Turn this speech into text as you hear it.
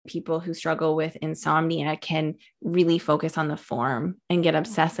people who struggle with insomnia can really focus on the form and get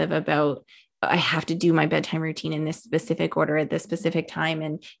obsessive about, I have to do my bedtime routine in this specific order at this specific time.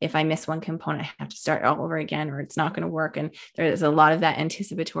 And if I miss one component, I have to start all over again, or it's not going to work. And there's a lot of that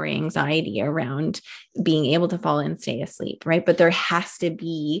anticipatory anxiety around being able to fall and stay asleep, right? But there has to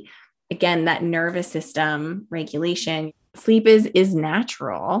be, again, that nervous system regulation. Sleep is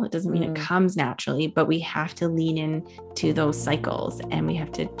natural. It doesn't mean it comes naturally, but we have to lean into those cycles, and we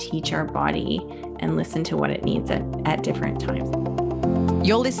have to teach our body and listen to what it needs at different times.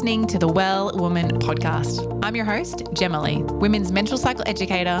 You're listening to the Well Woman podcast. I'm your host, Gemma Lee, women's menstrual cycle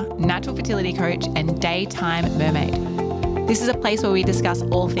educator, natural fertility coach, and daytime mermaid. This is a place where we discuss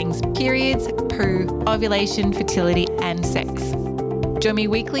all things periods, poo, ovulation, fertility, and sex. Join me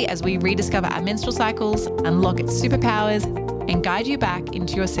weekly as we rediscover our menstrual cycles, unlock its superpowers, and guide you back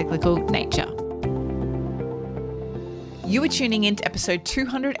into your cyclical nature. You are tuning in to episode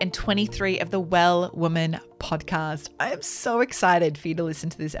 223 of the Well Woman podcast. I am so excited for you to listen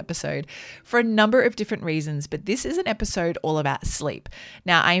to this episode for a number of different reasons, but this is an episode all about sleep.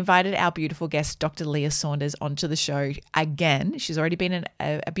 Now, I invited our beautiful guest, Dr. Leigha Saunders, onto the show again. She's already been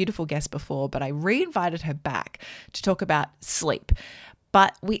a beautiful guest before, but I re-invited her back to talk about sleep.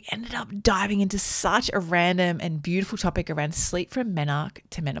 But we ended up diving into such a random and beautiful topic around sleep from menarche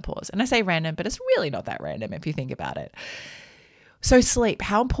to menopause. And I say random, but it's really not that random if you think about it. So sleep,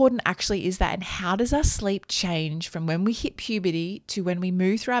 how important actually is that? And how does our sleep change from when we hit puberty to when we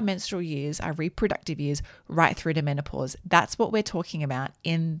move through our menstrual years, our reproductive years, right through to menopause? That's what we're talking about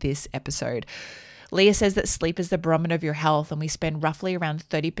in this episode. Leigha says that sleep is the barometer of your health, and we spend roughly around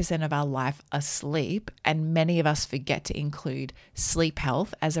 30% of our life asleep, and many of us forget to include sleep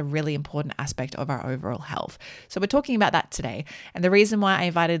health as a really important aspect of our overall health. So we're talking about that today. And the reason why I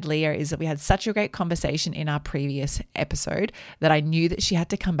invited Leigha is that we had such a great conversation in our previous episode that I knew that she had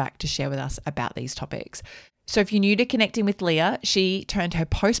to come back to share with us about these topics. So if you're new to connecting with Leigha, she turned her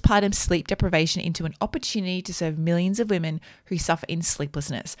postpartum sleep deprivation into an opportunity to serve millions of women who suffer in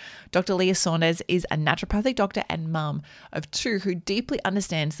sleeplessness. Dr. Leigha Saunders is a naturopathic doctor and mum of two who deeply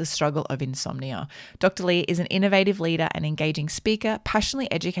understands the struggle of insomnia. Dr. Leigha is an innovative leader and engaging speaker, passionately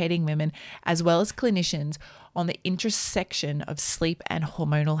educating women as well as clinicians on the intersection of sleep and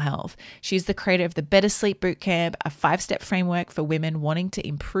hormonal health. She's the creator of the Better Sleep Bootcamp, a 5-step framework for women wanting to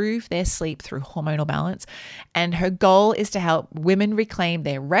improve their sleep through hormonal balance. And her goal is to help women reclaim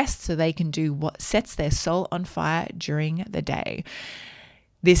their rest so they can do what sets their soul on fire during the day.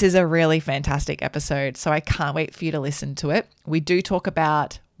 This is a really fantastic episode, so I can't wait for you to listen to it. We do talk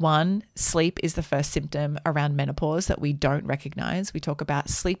about one, sleep is the first symptom around menopause that we don't recognize. We talk about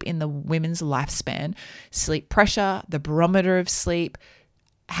sleep in the women's lifespan, sleep pressure, the barometer of sleep,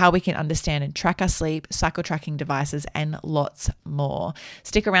 how we can understand and track our sleep, cycle tracking devices, and lots more.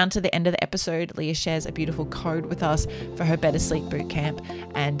 Stick around to the end of the episode. Leigha shares a beautiful code with us for her Better Sleep Bootcamp,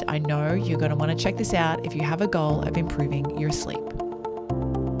 and I know you're going to want to check this out if you have a goal of improving your sleep.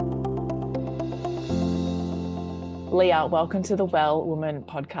 Leigha, welcome to the Well Woman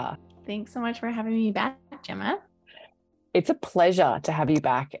podcast. Thanks so much for having me back, Gemma. It's a pleasure to have you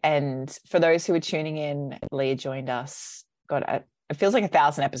back. And for those who are tuning in, Leigha joined us, it feels like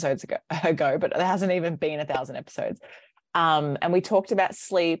 1,000 episodes ago, but there hasn't even been 1,000 episodes. And we talked about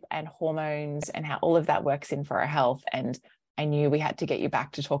sleep and hormones and how all of that works in for our health. And I knew we had to get you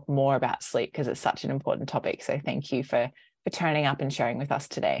back to talk more about sleep because it's such an important topic. So thank you for turning up and sharing with us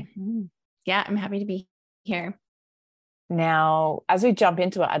today. Yeah, I'm happy to be here. Now, as we jump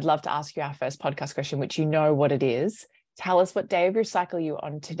into it, I'd love to ask you our first podcast question, which you know what it is. Tell us what day of your cycle you're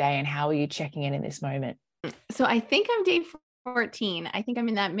on today and how are you checking in this moment? So I think I'm day 14. I think I'm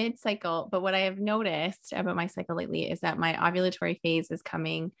in that mid-cycle, but what I have noticed about my cycle lately is that my ovulatory phase is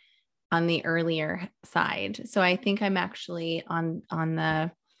coming on the earlier side. So I think I'm actually on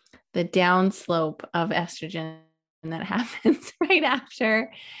the downslope of estrogen that happens right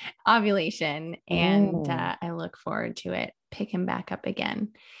after ovulation. And I look forward to it picking back up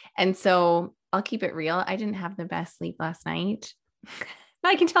again. And so I'll keep it real. I didn't have the best sleep last night.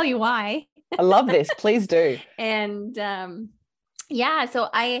 I can tell you why. I love this. Please do. And yeah, so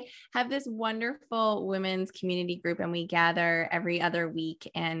I have this wonderful women's community group and we gather every other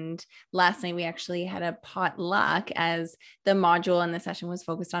week. And last night we actually had a potluck as the module in the session was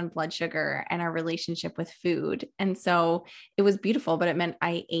focused on blood sugar and our relationship with food. And so it was beautiful, but it meant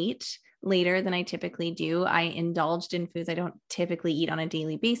I ate later than I typically do. I indulged in foods I don't typically eat on a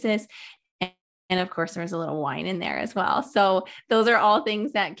daily basis. And of course, there was a little wine in there as well. So those are all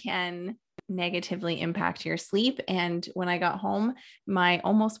things that can negatively impact your sleep. And when I got home, my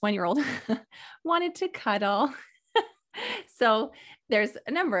almost 1-year-old wanted to cuddle. So there's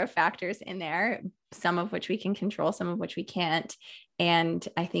a number of factors in there, some of which we can control, some of which we can't. And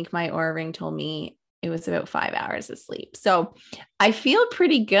I think my Aura Ring told me it was about 5 hours of sleep. So I feel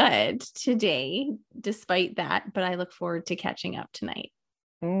pretty good today, despite that, but I look forward to catching up tonight.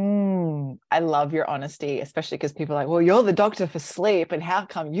 I love your honesty, especially because people are like, well, you're the doctor for sleep, and how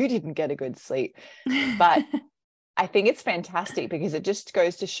come you didn't get a good sleep? But I think it's fantastic because it just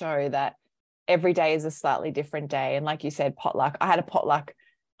goes to show that every day is a slightly different day. And like you said, potluck. I had a potluck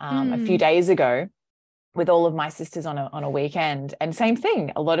a few days ago with all of my sisters on a weekend, and same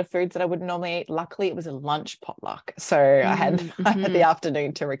thing, a lot of foods that I wouldn't normally eat. Luckily, it was a lunch potluck, so I had the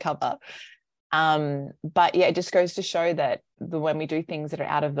afternoon to recover. But yeah, it just goes to show that when we do things that are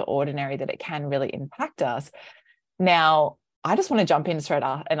out of the ordinary, that it can really impact us. Now, I just want to jump in straight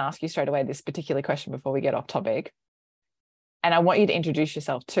and ask you straight away this particular question before we get off topic. And I want you to introduce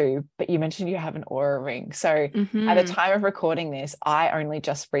yourself too, but you mentioned you have an Aura Ring. So at the time of recording this, I only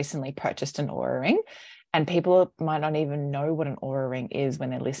just recently purchased an Aura Ring, and people might not even know what an Aura Ring is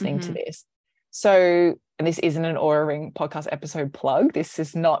when they're listening to this. So, and this isn't an Aura Ring podcast episode plug. This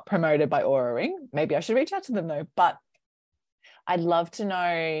is not promoted by Aura Ring. Maybe I should reach out to them though, but I'd love to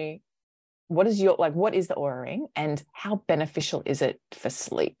know what is the Aura Ring and how beneficial is it for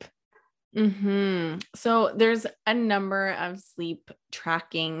sleep? So there's a number of sleep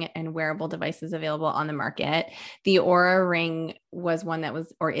tracking and wearable devices available on the market. The Aura Ring was one that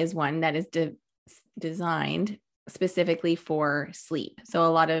was, or is one that is designed specifically for sleep. So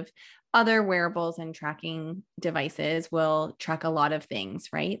a lot of other wearables and tracking devices will track a lot of things,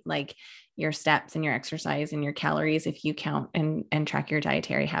 right? Like your steps and your exercise and your calories, if you count and track your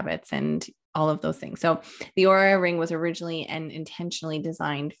dietary habits and all of those things. So the Aura Ring was originally and intentionally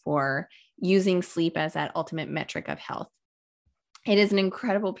designed for using sleep as that ultimate metric of health. It is an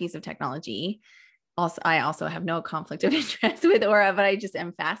incredible piece of technology. Also, I also have no conflict of interest with Aura, but I just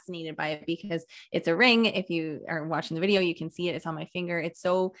am fascinated by it because it's a ring. If you are watching the video, you can see it. It's on my finger. It's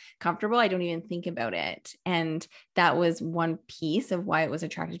so comfortable. I don't even think about it. And that was one piece of why it was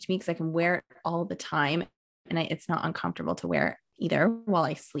attractive to me, because I can wear it all the time and it's not uncomfortable to wear either while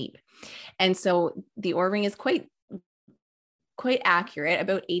I sleep. And so the Aura Ring is quite accurate,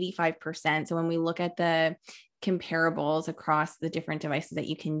 about 85%. So when we look at the comparables across the different devices that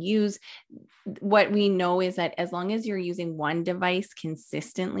you can use, what we know is that as long as you're using one device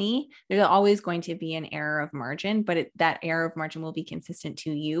consistently, there's always going to be an error of margin, but that error of margin will be consistent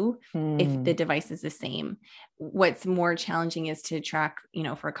to you if the device is the same. What's more challenging is to track,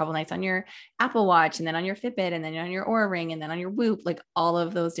 for a couple nights on your Apple Watch and then on your Fitbit and then on your Aura Ring and then on your Whoop. Like all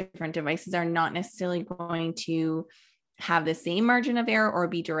of those different devices are not necessarily going to have the same margin of error or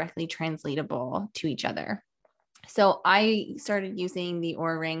be directly translatable to each other. So I started using the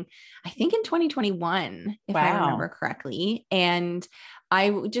Aura Ring, I think in 2021, if I remember correctly. And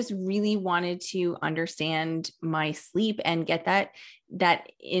I just really wanted to understand my sleep and get that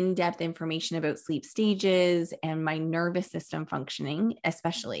in-depth information about sleep stages and my nervous system functioning,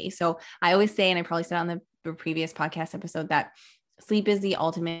 especially. So I always say, and I probably said on the previous podcast episode, that sleep is the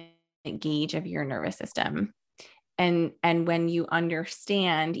ultimate gauge of your nervous system. And when you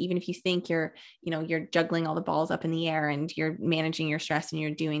understand, even if you think you're juggling all the balls up in the air and you're managing your stress and you're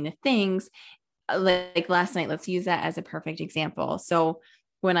doing the things like last night, let's use that as a perfect example. So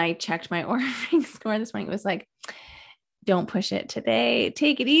when I checked my Aura Ring score this morning, it was like, don't push it today,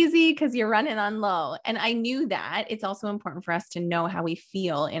 take it easy because you're running on low. And I knew that it's also important for us to know how we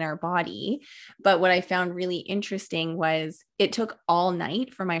feel in our body. But what I found really interesting was it took all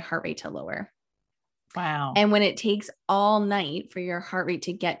night for my heart rate to lower. Wow. And when it takes all night for your heart rate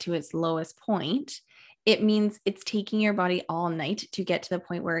to get to its lowest point, it means it's taking your body all night to get to the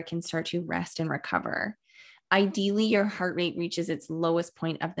point where it can start to rest and recover. Ideally, your heart rate reaches its lowest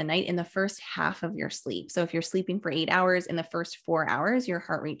point of the night in the first half of your sleep. So if you're sleeping for 8 hours, in the first 4 hours, your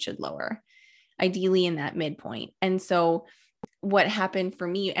heart rate should lower, ideally in that midpoint. And so what happened for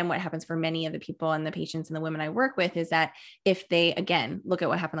me and what happens for many of the people and the patients and the women I work with is that if they, again, look at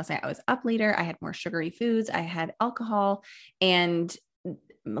what happened last night, I was up later, I had more sugary foods, I had alcohol and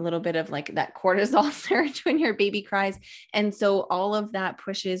a little bit of like that cortisol surge when your baby cries. And so all of that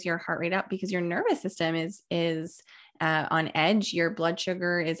pushes your heart rate up because your nervous system is on edge. Your blood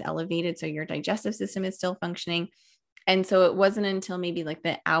sugar is elevated. So your digestive system is still functioning. And so it wasn't until maybe like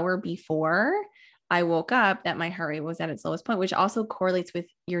the hour before I woke up that my heart rate was at its lowest point, which also correlates with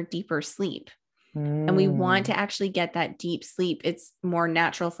your deeper sleep. And we want to actually get that deep sleep. It's more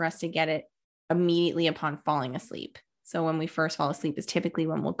natural for us to get it immediately upon falling asleep. So when we first fall asleep is typically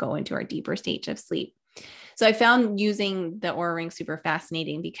when we'll go into our deeper stage of sleep. So I found using the Aura Ring super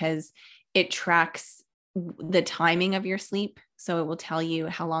fascinating because it tracks the timing of your sleep. So it will tell you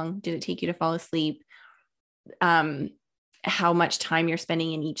how long did it take you to fall asleep, how much time you're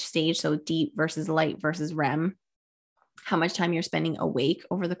spending in each stage. So deep versus light versus REM, how much time you're spending awake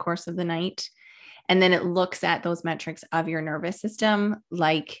over the course of the night. And then it looks at those metrics of your nervous system,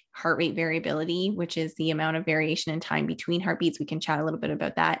 like heart rate variability, which is the amount of variation in time between heartbeats. We can chat a little bit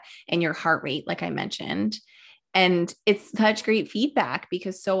about that, and your heart rate, like I mentioned. And it's such great feedback,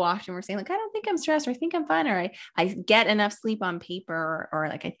 because so often we're saying like, I don't think I'm stressed, or I think I'm fine, or I get enough sleep on paper, or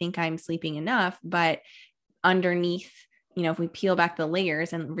like, I think I'm sleeping enough. But underneath, if we peel back the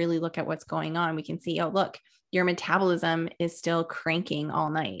layers and really look at what's going on, we can see, oh, look, your metabolism is still cranking all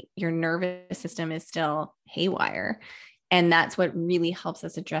night. Your nervous system is still haywire. And that's what really helps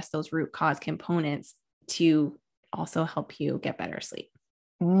us address those root cause components to also help you get better sleep.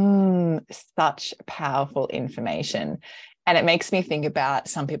 Such powerful information. And it makes me think about,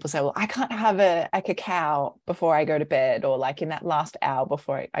 some people say, well, I can't have a cacao before I go to bed, or like in that last hour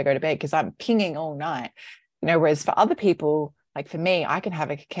before I go to bed, because I'm pinging all night. Whereas for other people, like for me, I can have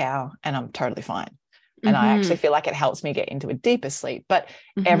a cacao and I'm totally fine. And I actually feel like it helps me get into a deeper sleep. But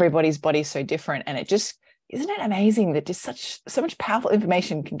everybody's body's so different. And it just, isn't it amazing that just so much powerful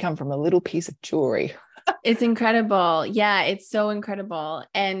information can come from a little piece of jewelry? It's incredible. Yeah, it's so incredible.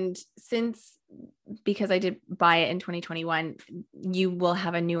 And because I did buy it in 2021, you will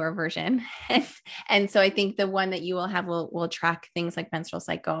have a newer version. And so I think the one that you will have will track things like menstrual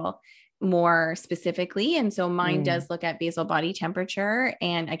cycle more specifically. And so mine does look at basal body temperature,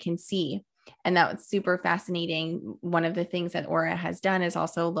 and I can see. And that was super fascinating. One of the things that Aura has done is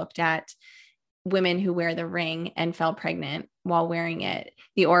also looked at women who wear the ring and fell pregnant while wearing it.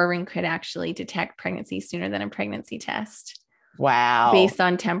 The Aura ring could actually detect pregnancy sooner than a pregnancy test. Wow. Based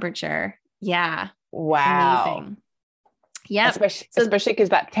on temperature. Yeah. Wow. Amazing. Yeah. Especially because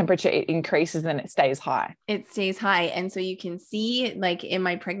that temperature, it increases and it stays high. It stays high. And so you can see, like in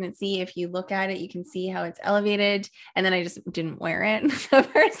my pregnancy, if you look at it, you can see how it's elevated. And then I just didn't wear it the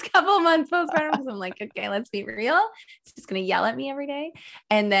first couple of months postpartum, because I'm like, okay, let's be real. It's just going to yell at me every day.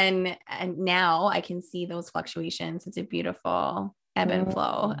 And now I can see those fluctuations. It's a beautiful ebb and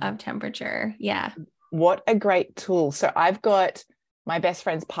flow of temperature. Yeah. What a great tool. So I've got my best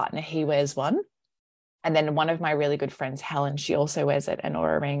friend's partner, he wears one. And then one of my really good friends, Helen, she also wears it, an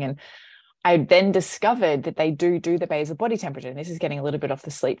Aura ring. And I then discovered that they do the basal body temperature. And this is getting a little bit off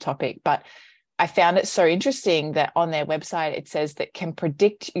the sleep topic, but I found it so interesting that on their website, it says that can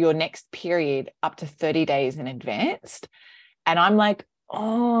predict your next period up to 30 days in advance. And I'm like,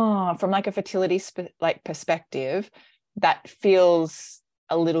 oh, from like a fertility perspective, that feels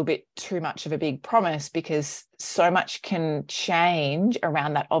a little bit too much of a big promise, because so much can change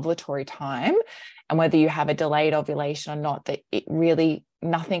around that ovulatory time. And whether you have a delayed ovulation or not, that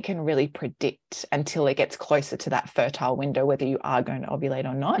nothing can really predict until it gets closer to that fertile window, whether you are going to ovulate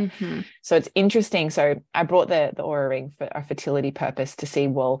or not. So it's interesting. So I brought the Aura ring for a fertility purpose to see,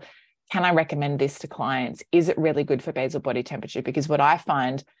 well, can I recommend this to clients? Is it really good for basal body temperature? Because what I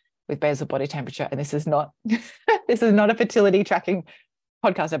find with basal body temperature, and this is not a fertility tracking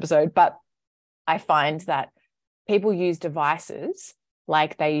podcast episode, but I find that people use devices,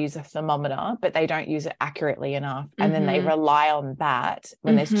 like they use a thermometer, but they don't use it accurately enough. And then they rely on that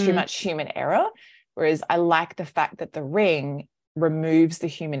when there's too much human error. Whereas I like the fact that the ring removes the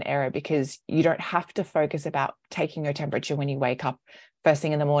human error, because you don't have to focus about taking your temperature when you wake up first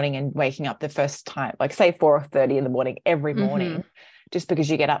thing in the morning and waking up the first time, like say 4:30 in the morning every morning, just because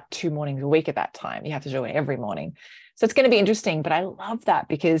you get up 2 mornings a week at that time. You have to do it every morning. So it's going to be interesting, but I love that,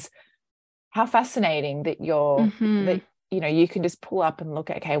 because how fascinating that you can just pull up and look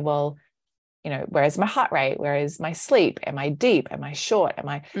at, okay, well, where is my heart rate? Where is my sleep? Am I deep? Am I short?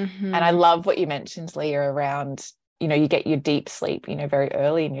 And I love what you mentioned, Leah, around, you get your deep sleep, very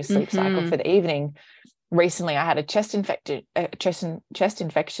early in your sleep cycle for the evening. Recently, I had a chest infection,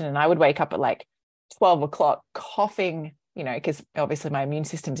 and I would wake up at like 12 o'clock coughing, because obviously my immune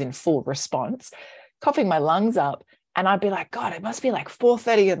system's in full response, coughing my lungs up. And I'd be like, God, it must be like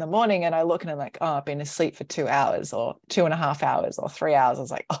 4:30 in the morning. And I look and I'm like, oh, I've been asleep for 2 hours or 2.5 hours or 3 hours. I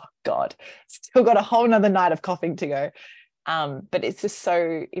was like, oh God, still got a whole nother night of coughing to go. But it's just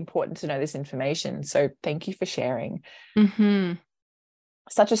so important to know this information. So thank you for sharing.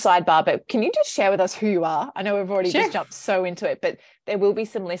 Such a sidebar, but can you just share with us who you are? I know we've already just jumped so into it, but there will be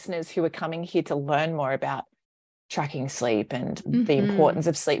some listeners who are coming here to learn more about tracking sleep and the importance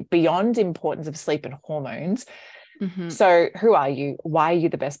of sleep, beyond importance of sleep and hormones. Mm-hmm. So who are you? Why are you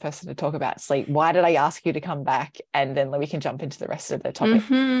the best person to talk about sleep? Why did I ask you to come back? And then we can jump into the rest of the topic.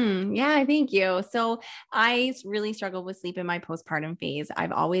 Mm-hmm. Yeah, thank you. So I really struggled with sleep in my postpartum phase.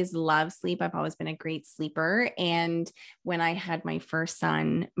 I've always loved sleep. I've always been a great sleeper. And when I had my first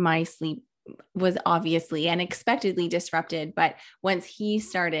son, my sleep was obviously and expectedly disrupted. But once he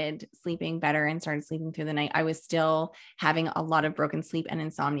started sleeping better and started sleeping through the night, I was still having a lot of broken sleep and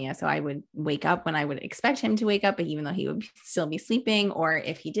insomnia. So I would wake up when I would expect him to wake up, but even though he would still be sleeping, or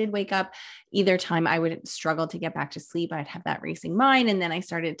if he did wake up, either time I would struggle to get back to sleep. I'd have that racing mind. And then I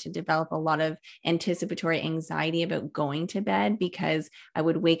started to develop a lot of anticipatory anxiety about going to bed because I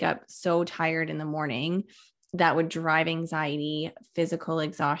would wake up so tired in the morning. That would drive anxiety, physical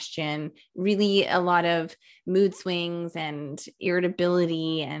exhaustion, really a lot of mood swings and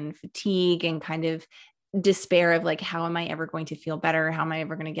irritability and fatigue and kind of despair of like, how am I ever going to feel better? How am I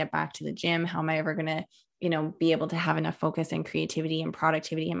ever going to get back to the gym? How am I ever going to, be able to have enough focus and creativity and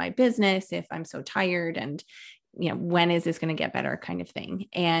productivity in my business if I'm so tired? And, when is this going to get better kind of thing?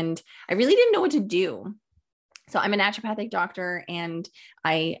 And I really didn't know what to do. So I'm a naturopathic doctor, and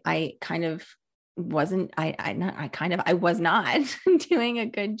I kind of wasn't I was not doing a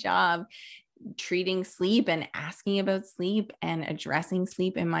good job treating sleep and asking about sleep and addressing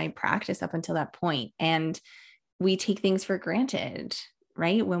sleep in my practice up until that point. And we take things for granted,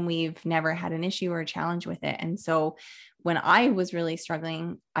 right? When we've never had an issue or a challenge with it. And so when I was really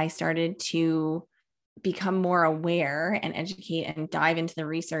struggling, I started to become more aware and educate and dive into the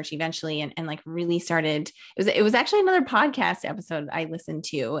research eventually, and like really started, it was actually another podcast episode I listened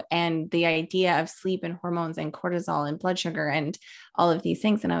to, and the idea of sleep and hormones and cortisol and blood sugar and all of these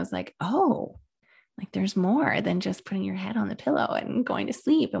things. And I was like, oh, like there's more than just putting your head on the pillow and going to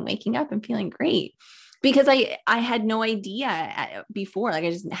sleep and waking up and feeling great. Because I had no idea before, like I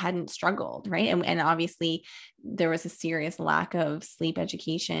just hadn't struggled, right? And obviously there was a serious lack of sleep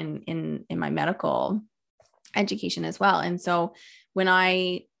education in my medical education as well. And so when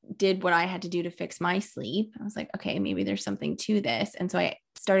I did what I had to do to fix my sleep, I was like, okay, maybe there's something to this. And so I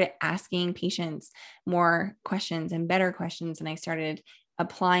started asking patients more questions and better questions. And I started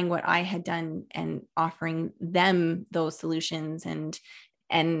applying what I had done and offering them those solutions and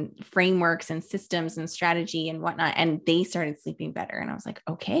frameworks and systems and strategy and whatnot. And they started sleeping better. And I was like,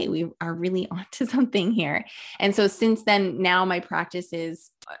 okay, we are really onto something here. And so since then, now my practice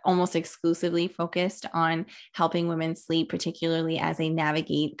is almost exclusively focused on helping women sleep, particularly as they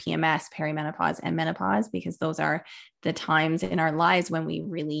navigate PMS, perimenopause, and menopause, because those are the times in our lives when we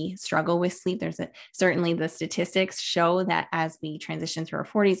really struggle with sleep. Certainly the statistics show that as we transition through our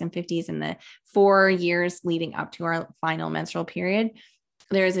 40s and 50s and the 4 years leading up to our final menstrual period,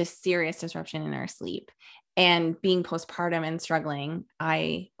 there is a serious disruption in our sleep. And being postpartum and struggling,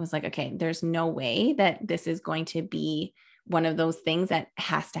 I was like, okay, there's no way that this is going to be one of those things that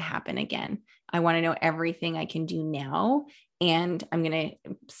has to happen again. I want to know everything I can do now, and I'm going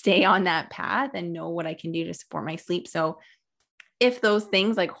to stay on that path and know what I can do to support my sleep. So if those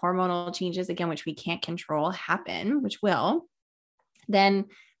things like hormonal changes, again, which we can't control, happen, which will, then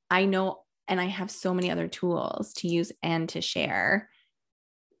I know, and I have so many other tools to use and to share,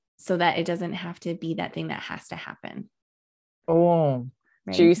 so that it doesn't have to be that thing that has to happen. Oh,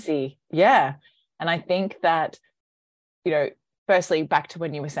 right? Juicy. Yeah. And I think that, firstly, back to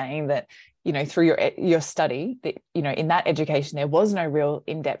when you were saying that, through your study, that, in that education, there was no real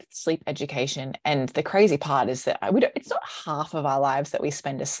in-depth sleep education. And the crazy part is that it's not half of our lives that we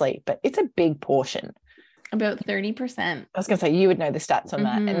spend asleep, but it's a big portion. About 30%. I was going to say, you would know the stats on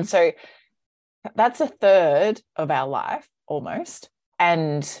that. And so that's a third of our life almost.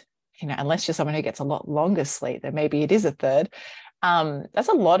 And unless you're someone who gets a lot longer sleep, then maybe it is a third. That's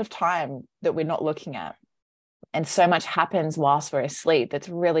a lot of time that we're not looking at. And so much happens whilst we're asleep that's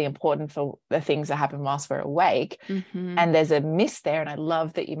really important for the things that happen whilst we're awake. And there's a miss there. And I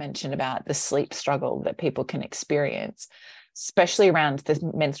love that you mentioned about the sleep struggle that people can experience, especially around the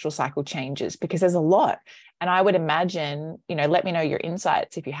menstrual cycle changes, because there's a lot. And I would imagine, let me know your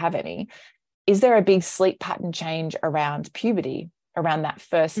insights if you have any. Is there a big sleep pattern change around puberty, around that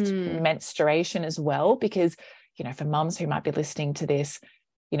first menstruation as well? Because, for mums who might be listening to this,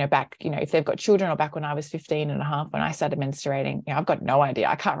 back, if they've got children, or back when I was 15 and a half, when I started menstruating, I've got no idea.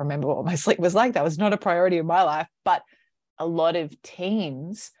 I can't remember what my sleep was like. That was not a priority in my life. But a lot of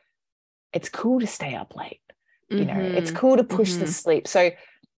teens, it's cool to stay up late. It's cool to push the sleep. So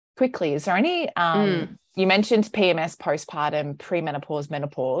quickly, is there any, you mentioned PMS, postpartum, premenopause,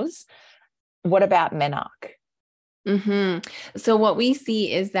 menopause. What about Menarche? So what we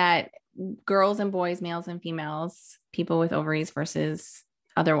see is that girls and boys, males and females, people with ovaries versus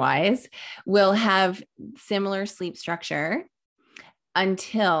otherwise will have similar sleep structure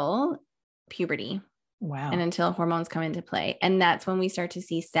until puberty. Wow. And until hormones come into play. And that's when we start to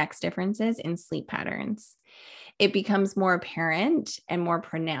see sex differences in sleep patterns. It becomes more apparent and more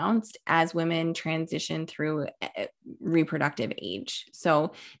pronounced as women transition through reproductive age.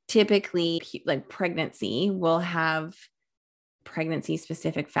 So typically, like pregnancy will have pregnancy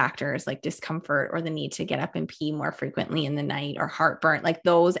specific factors like discomfort or the need to get up and pee more frequently in the night, or heartburn, like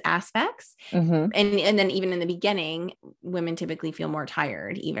those aspects. And then even in the beginning, women typically feel more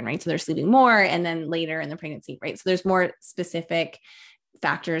tired even, right? So they're sleeping more, and then later in the pregnancy, right? So there's more specific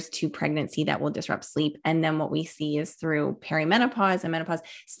factors to pregnancy that will disrupt sleep. And then what we see is through perimenopause and menopause,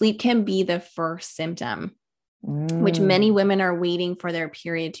 sleep can be the first symptom, which many women are waiting for their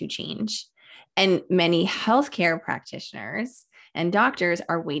period to change. And many healthcare practitioners and doctors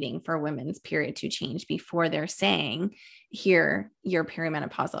are waiting for women's period to change before they're saying, here, you're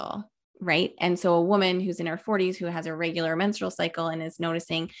perimenopausal, right? And so a woman who's in her 40s who has a regular menstrual cycle and is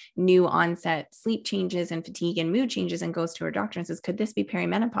noticing new onset sleep changes and fatigue and mood changes and goes to her doctor and says, could this be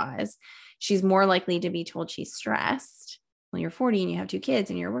perimenopause? She's more likely to be told she's stressed. Well, you're 40 and you have 2 kids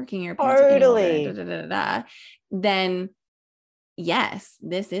and you're working, your parents are getting older, then yes,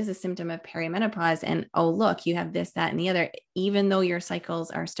 this is a symptom of perimenopause. And oh, look, you have this, that, and the other. Even though your cycles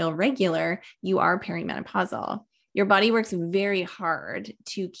are still regular, you are perimenopausal. Your body works very hard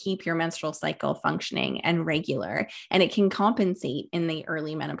to keep your menstrual cycle functioning and regular, and it can compensate in the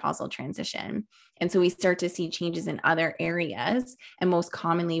early menopausal transition. And so we start to see changes in other areas. And most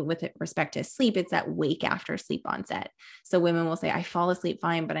commonly with respect to sleep, it's that wake after sleep onset. So women will say, I fall asleep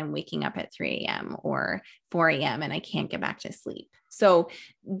fine, but I'm waking up at 3 a.m. or 4 a.m. and I can't get back to sleep. So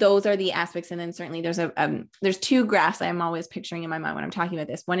those are the aspects. And then certainly there's 2 graphs I'm always picturing in my mind when I'm talking about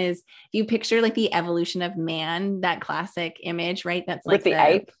this. One is, if you picture like the evolution of man, that classic image, right? That's like with the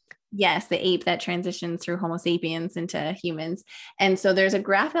ape. Yes, the ape that transitions through Homo sapiens into humans. And so there's a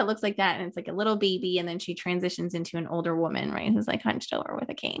graph that looks like that. And it's like a little baby. And then she transitions into an older woman, right? Who's like hunched over with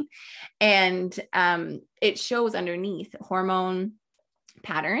a cane. And it shows underneath hormone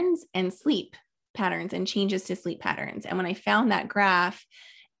patterns and sleep patterns and changes to sleep patterns. And when I found that graph,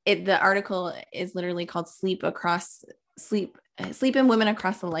 the article is literally called Sleep in Women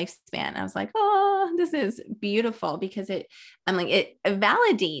Across the Lifespan. I was like, oh, this is beautiful, because it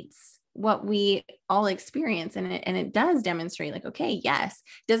validates what we all experience. And it does demonstrate like, okay, yes,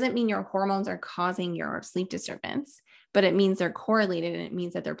 doesn't mean your hormones are causing your sleep disturbance, but it means they're correlated, and it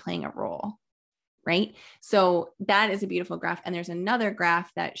means that they're playing a role. Right. So that is a beautiful graph. And there's another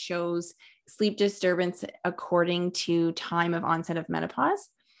graph that shows sleep disturbance according to time of onset of menopause.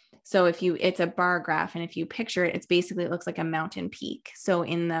 So it's a bar graph, and if you picture it, it looks like a mountain peak. So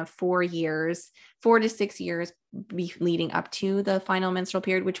in the 4 to 6 years leading up to the final menstrual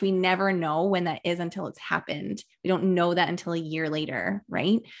period, which we never know when that is until it's happened. We don't know that until a year later,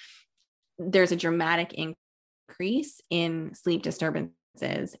 right? There's a dramatic increase in sleep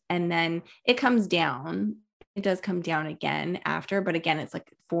disturbances, and then it comes down. It does come down again after, but again, it's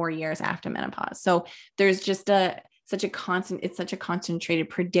like 4 years after menopause. So there's just such a concentrated,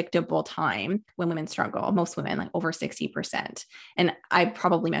 predictable time when women struggle. Most women, like over 60%. And I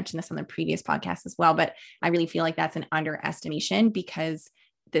probably mentioned this on the previous podcast as well, but I really feel like that's an underestimation, because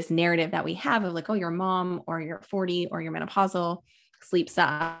this narrative that we have of like, oh, you're a mom, or you're 40, or you're menopausal, sleep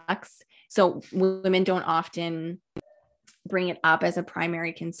sucks. So women don't often bring it up as a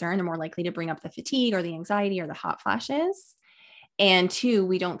primary concern. They're more likely to bring up the fatigue or the anxiety or the hot flashes. And 2,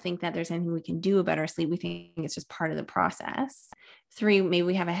 we don't think that there's anything we can do about our sleep. We think it's just part of the process. 3, maybe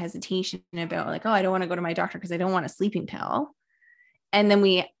we have a hesitation about like, oh, I don't want to go to my doctor because I don't want a sleeping pill. And then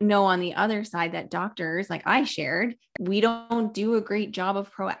we know on the other side that doctors, like I shared, we don't do a great job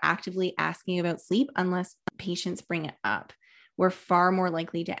of proactively asking about sleep unless patients bring it up. We're far more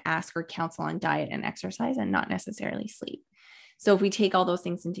likely to ask or counsel on diet and exercise, and not necessarily sleep. So if we take all those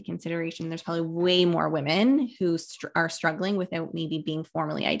things into consideration, there's probably way more women who are struggling without maybe being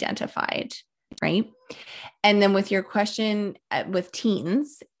formally identified, right? And then with your question with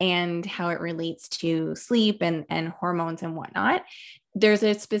teens and how it relates to sleep and hormones and whatnot, there's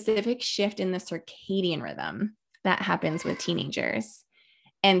a specific shift in the circadian rhythm that happens with teenagers.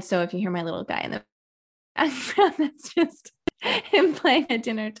 And so if you hear my little guy in the background, that's just him playing at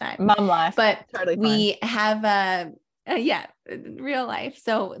dinner time. Mom life. But totally we have real life.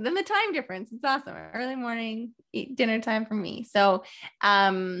 So then the time difference, it's awesome. Early morning, dinner time for me. So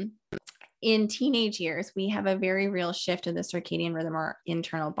in teenage years, we have a very real shift of the circadian rhythm, or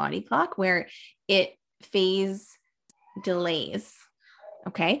internal body clock, where it phase delays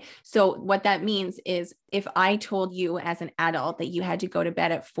Okay. So what that means is if I told you as an adult that you had to go to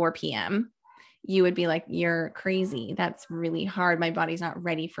bed at 4 p.m., you would be like, you're crazy. That's really hard. My body's not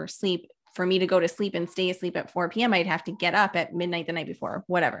ready for sleep. For me to go to sleep and stay asleep at 4 p.m., I'd have to get up at midnight the night before,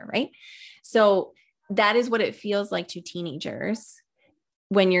 whatever. Right. So that is what it feels like to teenagers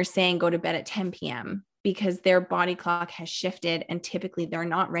when you're saying go to bed at 10 p.m., because their body clock has shifted and typically they're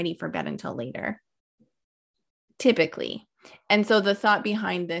not ready for bed until later. Typically. And so the thought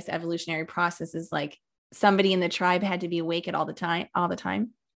behind this evolutionary process is like somebody in the tribe had to be awake at all the time,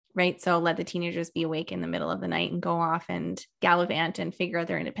 right? So let the teenagers be awake in the middle of the night and go off and gallivant and figure out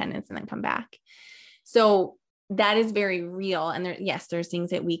their independence and then come back. So that is very real. And there's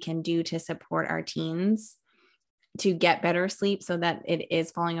things that we can do to support our teens to get better sleep so that it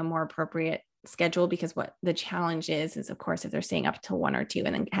is following a more appropriate schedule, because what the challenge is of course, if they're staying up till 1 or 2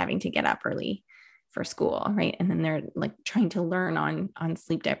 and then having to get up early for school, right? And then they're like trying to learn on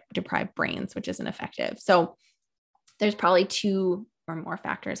sleep deprived brains, which isn't effective. So there's probably 2 or more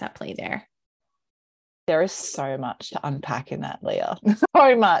factors at play there. There is so much to unpack in that, Leah.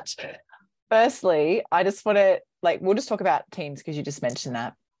 So much. Firstly, I just want to we'll just talk about teens because you just mentioned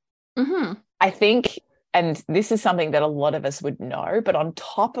that. Mm-hmm. I think, and this is something that a lot of us would know, but on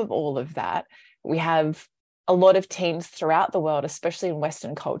top of all of that, we have a lot of teens throughout the world, especially in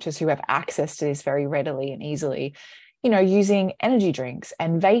Western cultures, who have access to this very readily and easily, using energy drinks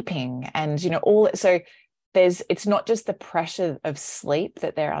and vaping and, so it's not just the pressure of sleep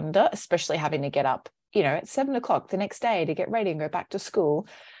that they're under, especially having to get up, at 7 o'clock the next day to get ready and go back to school.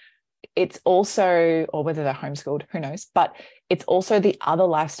 It's also, or whether they're homeschooled, who knows, but it's also the other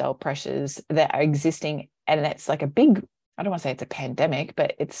lifestyle pressures that are existing. And that's like a big, I don't want to say it's a pandemic,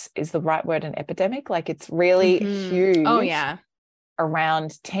 but is the right word an epidemic? Like it's really huge. Oh yeah.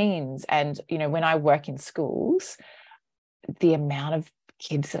 Around teens. And, when I work in schools, the amount of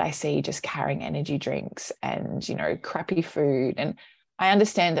kids that I see just carrying energy drinks and, crappy food. And I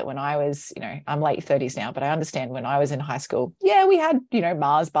understand that when I was, I'm late 30s now, but I understand when I was in high school, yeah, we had,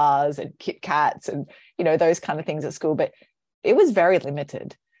 Mars bars and Kit Kats and, those kind of things at school, but it was very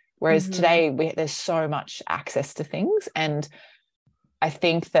limited. Whereas today there's so much access to things. And I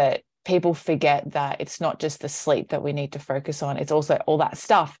think that people forget that it's not just the sleep that we need to focus on. It's also all that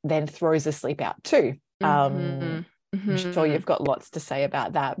stuff then throws the sleep out too. I'm sure you've got lots to say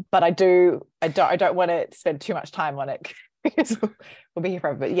about that, but I don't want to spend too much time on it because we'll be here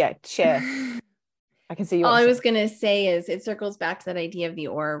forever. But yeah, share. I can see you. All I was going to say is it circles back to that idea of the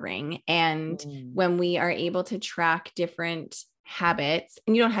Oura ring. And when we are able to track different habits,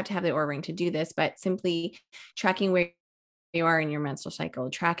 and you don't have to have the Oura ring to do this, but simply tracking where you are in your menstrual cycle,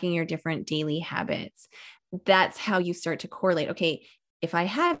 tracking your different daily habits, that's how you start to correlate. Okay, if I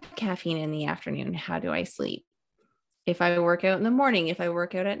have caffeine in the afternoon, how do I sleep? If I work out in the morning, if I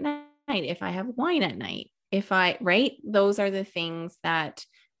work out at night, if I have wine at night, right? Those are the things that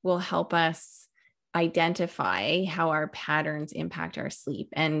will help us identify how our patterns impact our sleep.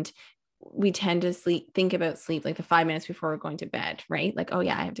 And we tend to think about sleep like the 5 minutes before we're going to bed, right? Like, oh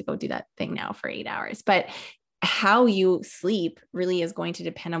yeah, I have to go do that thing now for 8 hours. But how you sleep really is going to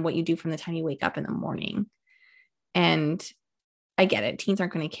depend on what you do from the time you wake up in the morning. And I get it. Teens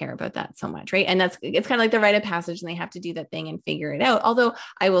aren't going to care about that so much, right? And it's kind of like the rite of passage and they have to do that thing and figure it out. Although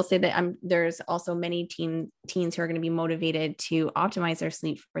I will say that there's also many teens who are going to be motivated to optimize their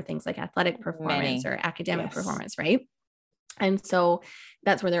sleep for things like athletic performance or academic performance, right? And so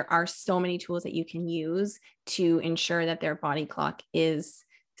that's where there are so many tools that you can use to ensure that their body clock is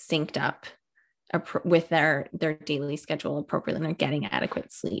synced up with their daily schedule appropriately and they're getting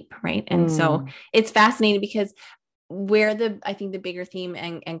adequate sleep, right? And so it's fascinating because I think the bigger theme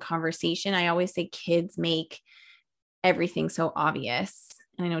and conversation, I always say kids make everything so obvious.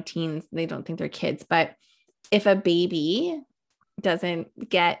 And I know teens, they don't think they're kids, but if a baby doesn't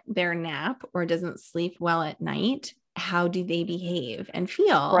get their nap or doesn't sleep well at night, how do they behave and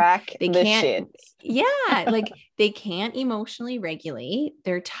feel? They can't. Yeah. Like they can't emotionally regulate.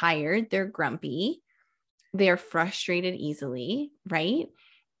 They're tired. They're grumpy. They're frustrated easily. Right.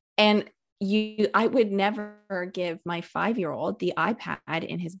 And I would never give my 5-year-old the iPad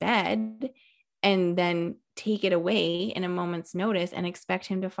in his bed and then take it away in a moment's notice and expect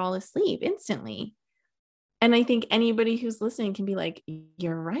him to fall asleep instantly. And I think anybody who's listening can be like,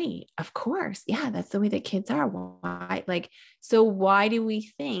 you're right. Of course. Yeah, that's the way that kids are. Why? So why do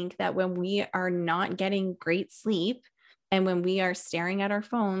we think that when we are not getting great sleep and when we are staring at our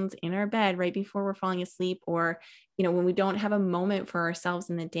phones in our bed right before we're falling asleep, or, when we don't have a moment for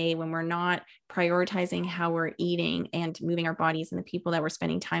ourselves in the day, when we're not prioritizing how we're eating and moving our bodies and the people that we're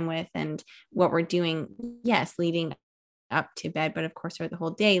spending time with and what we're doing, yes, leading up to bed, but of course throughout the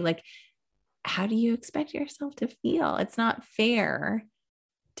whole day, like, how do you expect yourself to feel? It's not fair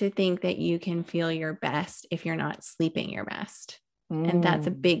to think that you can feel your best if you're not sleeping your best. And that's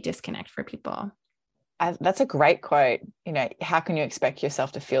a big disconnect for people. That's a great quote. You know, how can you expect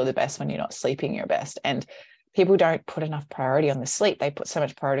yourself to feel the best when you're not sleeping your best? And people don't put enough priority on the sleep. They put so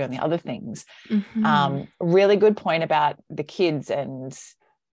much priority on the other things. Really good point about the kids and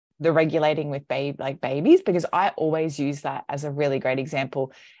the regulating with babies, because I always use that as a really great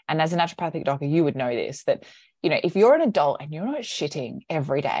example. And as a naturopathic doctor, you would know this, that, you know, if you're an adult and you're not shitting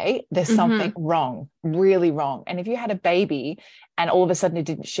every day, there's something wrong, really wrong. And if you had a baby and all of a sudden it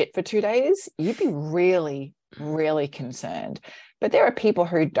didn't shit for 2 days, you'd be really, really concerned. But there are people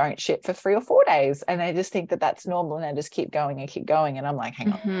who don't shit for 3 or 4 days and they just think that that's normal and they just keep going and keep going. And I'm like,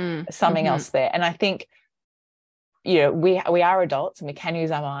 hang on, there's something else there. And I think, you know, we are adults and we can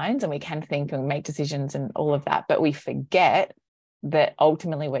use our minds and we can think and make decisions and all of that, but we forget that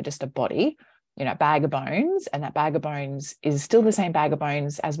ultimately we're just a body, you know, bag of bones, and that bag of bones is still the same bag of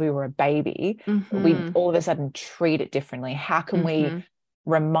bones as we were a baby. We all of a sudden treat it differently. How can we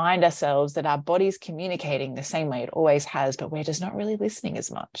remind ourselves that our body's communicating the same way it always has, but we're just not really listening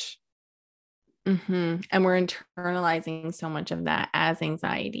as much? And we're internalizing so much of that as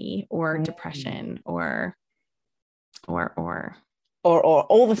anxiety or depression or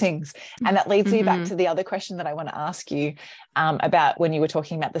all the things. And that leads me back to the other question that I want to ask you about when you were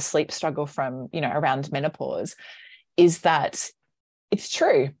talking about the sleep struggle from, you know, around menopause, is that it's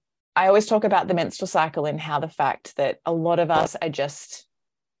true. I always talk about the menstrual cycle and how the fact that a lot of us are just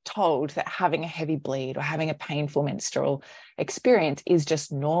told that having a heavy bleed or having a painful menstrual experience is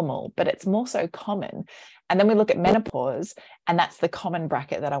just normal, but it's more so common. And then we look at menopause, and that's the common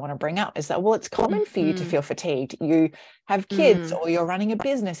bracket that I want to bring up, is that, well, it's common for you to feel fatigued. You have kids or you're running a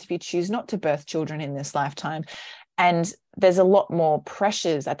business if you choose not to birth children in this lifetime. And there's a lot more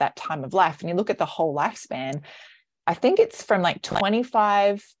pressures at that time of life. And you look at the whole lifespan, I think it's from like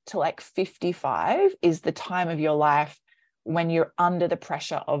 25 to like 55 is the time of your life when you're under the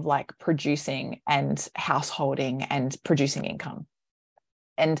pressure of like producing and householding and producing income.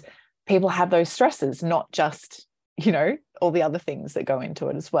 And people have those stresses, not just, you know, all the other things that go into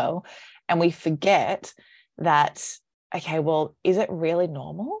it as well. And we forget that, okay, well, is it really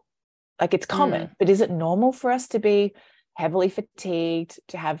normal? Like, it's common, but is it normal for us to be heavily fatigued,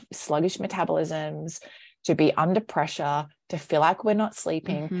 to have sluggish metabolisms, to be under pressure, to feel like we're not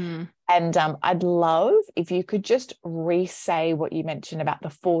sleeping? And I'd love if you could just re-say what you mentioned about the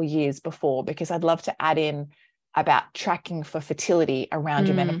 4 years before, because I'd love to add in about tracking for fertility around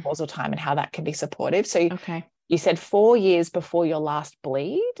your menopausal time and how that can be supportive. So you said 4 years before your last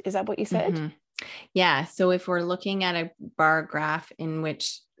bleed. Is that what you said? Yeah. So if we're looking at a bar graph in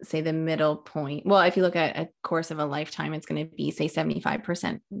which, say, the middle point, well, if you look at a course of a lifetime, it's going to be, say,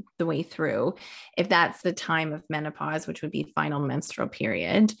 75% the way through. If that's the time of menopause, which would be final menstrual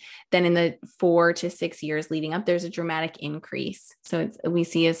period, then in the 4 to 6 years leading up, there's a dramatic increase. So we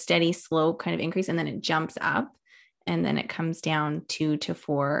see a steady, slow kind of increase, and then it jumps up, and then it comes down 2 to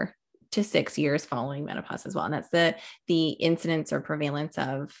 4 to 6 years following menopause as well. And that's the incidence or prevalence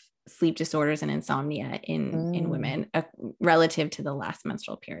of sleep disorders and insomnia in women relative to the last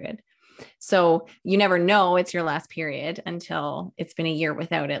menstrual period. So you never know it's your last period until it's been a year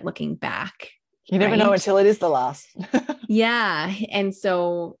without it, looking back. You never know until it is the last. Yeah. And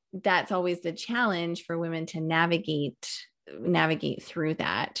so that's always the challenge for women to navigate through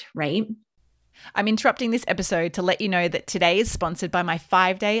that, right? I'm interrupting this episode to let you know that today is sponsored by my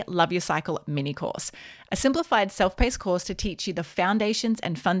 5-day Love Your Cycle mini course, a simplified self-paced course to teach you the foundations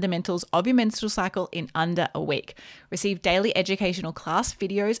and fundamentals of your menstrual cycle in under a week. Receive daily educational class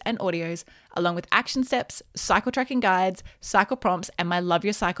videos and audios, along with action steps, cycle tracking guides, cycle prompts, and my Love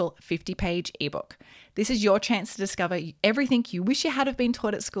Your Cycle 50-page ebook. This is your chance to discover everything you wish you had have been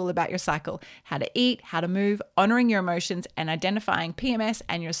taught at school about your cycle: how to eat, how to move, honoring your emotions, and identifying PMS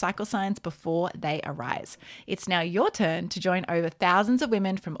and your cycle signs before they arise. It's now your turn to join over thousands of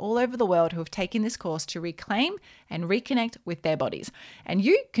women from all over the world who have taken this course to reclaim and reconnect with their bodies. And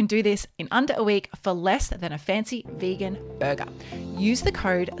you can do this in under a week for less than a fancy vegan burger. Use the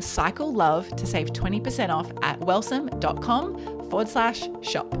code CYCLELOVE to save 20% off at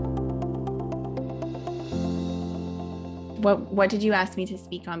wellsome.com/shop. What did you ask me to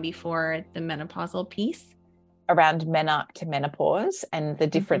speak on before the menopausal piece? Around menarche to menopause and the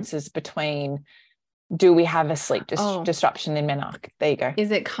differences between, do we have a sleep disruption in menarche? There you go. Is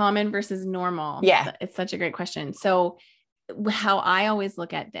it common versus normal? Yeah. It's such a great question. So how I always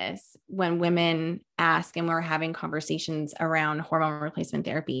look at this when women ask, and we're having conversations around hormone replacement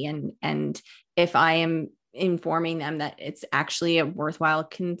therapy, and if I am informing them that it's actually a worthwhile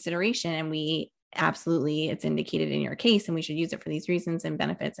consideration. And we absolutely, it's indicated in your case and we should use it for these reasons and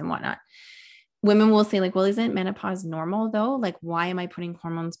benefits and whatnot. Women will say like, well, isn't menopause normal though? Like, why am I putting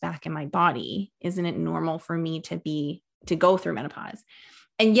hormones back in my body? Isn't it normal for me to go through menopause?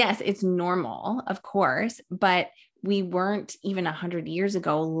 And yes, it's normal, of course, but we weren't even 100 years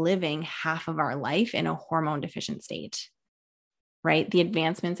ago living half of our life in a hormone deficient state, right? The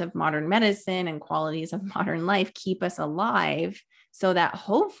advancements of modern medicine and qualities of modern life keep us alive so that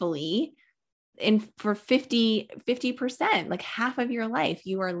hopefully for 50%, like half of your life,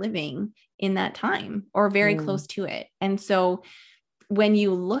 you are living in that time or very close to it. And so when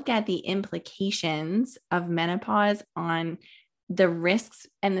you look at the implications of menopause on the risks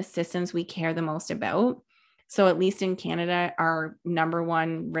and the systems we care the most about, so at least in Canada, our number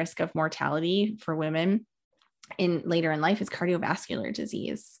one risk of mortality for women later in life is cardiovascular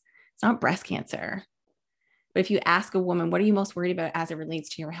disease. It's not breast cancer. But if you ask a woman, what are you most worried about as it relates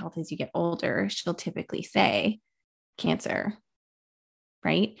to your health as you get older? She'll typically say cancer,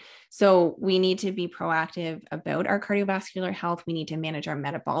 right? So we need to be proactive about our cardiovascular health. We need to manage our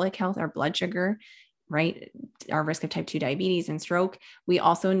metabolic health, our blood sugar, right? Our risk of type 2 diabetes and stroke. We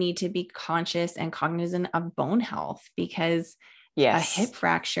also need to be conscious and cognizant of bone health because a hip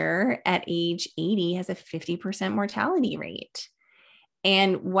fracture at age 80 has a 50% mortality rate.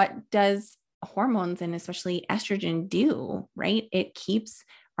 And what does hormones and especially estrogen do, right? It keeps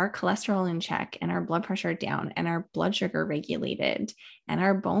our cholesterol in check and our blood pressure down and our blood sugar regulated and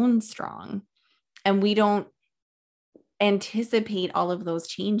our bones strong. And we don't anticipate all of those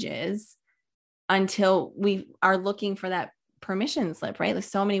changes until we are looking for that permission slip, right? Like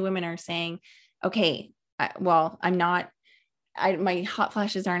so many women are saying, okay, my hot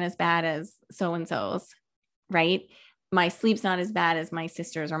flashes aren't as bad as so-and-so's, right? My sleep's not as bad as my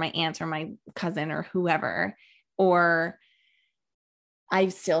sister's or my aunt's or my cousin or whoever, or I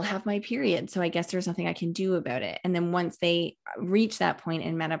still have my period. So I guess there's nothing I can do about it. And then once they reach that point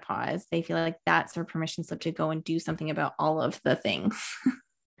in menopause, they feel like that's their permission slip to go and do something about all of the things.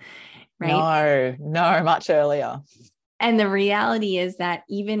 Right? No, much earlier. And the reality is that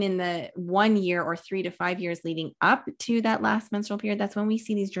even in the 1 year or 3 to 5 years leading up to that last menstrual period, that's when we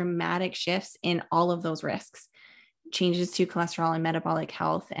see these dramatic shifts in all of those risks, changes to cholesterol and metabolic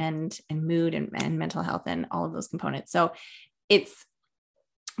health and mood and mental health and all of those components. So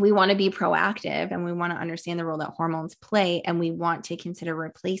we want to be proactive and we want to understand the role that hormones play. And we want to consider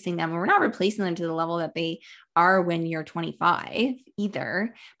replacing them. And we're not replacing them to the level that they are when you're 25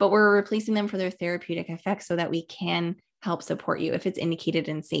 either, but we're replacing them for their therapeutic effects so that we can help support you if it's indicated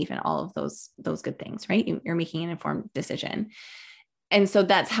and safe and all of those good things, right? You're making an informed decision. And so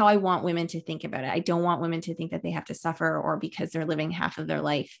that's how I want women to think about it. I don't want women to think that they have to suffer or because they're living half of their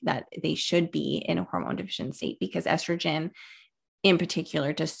life that they should be in a hormone deficient state, because estrogen in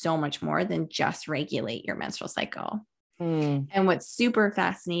particular does so much more than just regulate your menstrual cycle. And what's super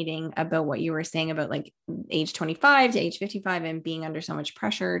fascinating about what you were saying about like age 25 to age 55 and being under so much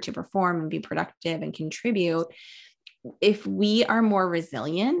pressure to perform and be productive and contribute, if we are more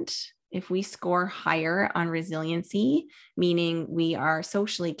resilient, if we score higher on resiliency, meaning we are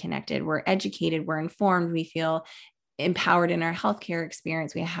socially connected, we're educated, we're informed, we feel empowered in our healthcare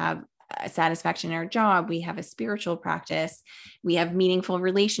experience, we have satisfaction in our job, we have a spiritual practice, we have meaningful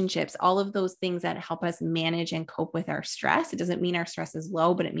relationships, all of those things that help us manage and cope with our stress. It doesn't mean our stress is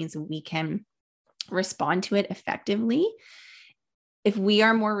low, but it means we can respond to it effectively. If we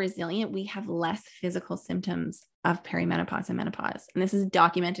are more resilient, we have less physical symptoms of perimenopause and menopause. And this is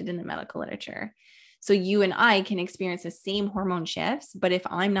documented in the medical literature. So you and I can experience the same hormone shifts, but if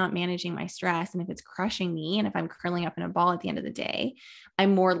I'm not managing my stress and if it's crushing me and if I'm curling up in a ball at the end of the day,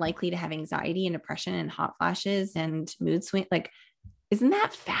 I'm more likely to have anxiety and depression and hot flashes and mood swing. Like, isn't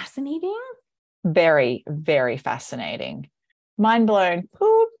that fascinating? Very, very fascinating. Mind blown.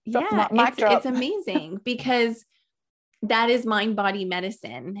 Ooh, yeah, mic it's amazing because that is mind body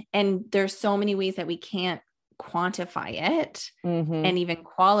medicine. And there's so many ways that we can't quantify it and even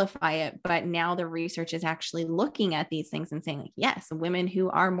qualify it. But now the research is actually looking at these things and saying, like, yes, women who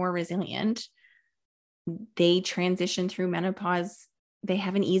are more resilient, they transition through menopause, they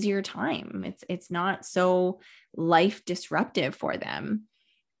have an easier time. It's not so life disruptive for them.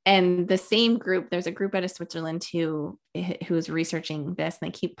 And the same group, there's a group out of Switzerland who is researching this, and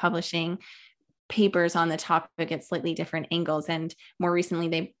they keep publishing papers on the topic at slightly different angles. And more recently,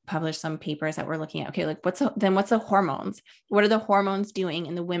 they published some papers that were looking at, okay, like what's the hormones? What are the hormones doing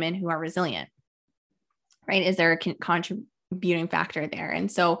in the women who are resilient? Right? Is there a contributing factor there? And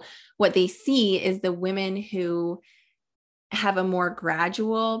so what they see is the women who have a more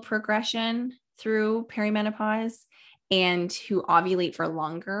gradual progression through perimenopause and who ovulate for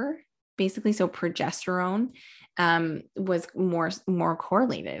longer, basically. So progesterone was more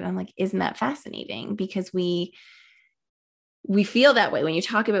correlated. I'm like, isn't that fascinating? Because we feel that way when you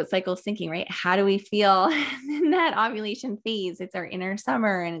talk about cycle syncing, right? How do we feel in that ovulation phase? It's our inner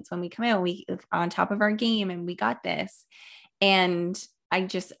summer, and it's when we come out, we on top of our game, and we got this. And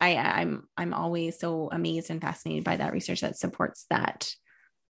I'm always so amazed and fascinated by that research that supports that.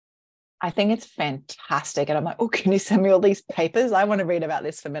 I think it's fantastic. And I'm like, oh, can you send me all these papers? I want to read about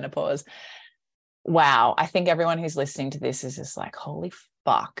this for menopause. Wow. I think everyone who's listening to this is just like, holy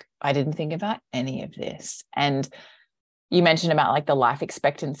fuck, I didn't think about any of this. And you mentioned about like the life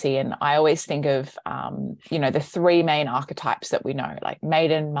expectancy. And I always think of, the three main archetypes that we know, like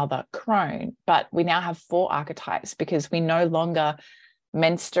maiden, mother, crone. But we now have 4 archetypes because we no longer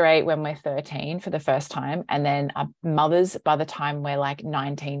menstruate when we're 13 for the first time. And then are mothers by the time we're like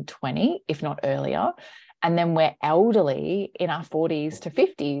 19, 20, if not earlier. And then we're elderly in our 40s to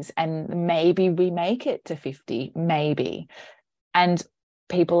 50s. And maybe we make it to 50, maybe. And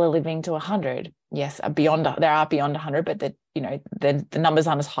people are living to 100. Yes, there are beyond 100, but the numbers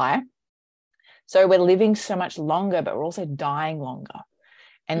aren't as high. So we're living so much longer, but we're also dying longer.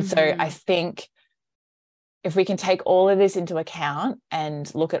 And so I think if we can take all of this into account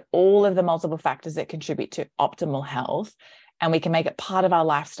and look at all of the multiple factors that contribute to optimal health, and we can make it part of our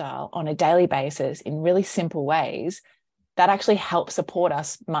lifestyle on a daily basis in really simple ways, that actually helps support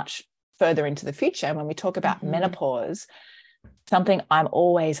us much further into the future. And when we talk about menopause, something I'm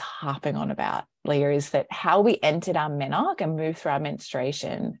always harping on about, Leigha, is that how we entered our menarche and move through our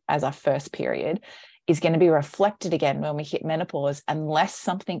menstruation as our first period is going to be reflected again when we hit menopause unless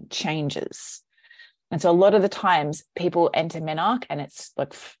something changes. And so a lot of the times people enter menarche and it's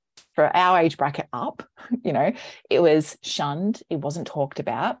like for our age bracket up, it was shunned, it wasn't talked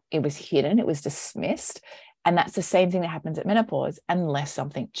about, it was hidden, it was dismissed. And that's the same thing that happens at menopause unless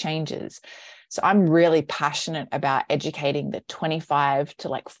something changes. So I'm really passionate about educating the 25 to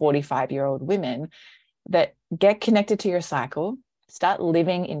like 45-year-old women that get connected to your cycle, start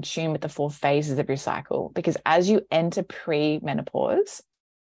living in tune with the 4 phases of your cycle. Because as you enter pre-menopause,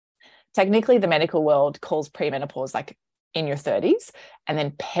 technically the medical world calls pre-menopause like in your 30s, and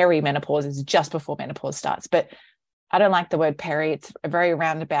then perimenopause is just before menopause starts. But I don't like the word peri. It's very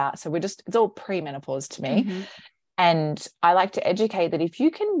roundabout. So it's all pre-menopause to me. And I like to educate that if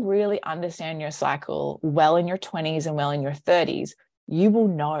you can really understand your cycle well in your 20s and well in your 30s, you will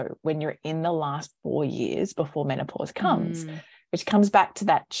know when you're in the last 4 years before menopause comes, which comes back to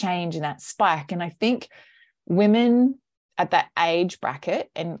that change and that spike. And I think women at that age bracket,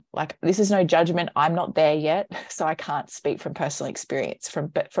 and like, this is no judgment, I'm not there yet, so I can't speak from personal experience,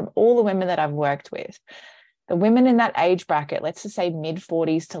 but from all the women that I've worked with, the women in that age bracket, let's just say mid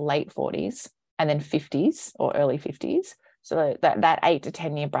 40s to late 40s, and then 50s or early 50s, so that 8 to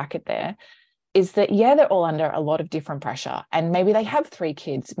 10 year bracket there, is that, yeah, they're all under a lot of different pressure. And maybe they have 3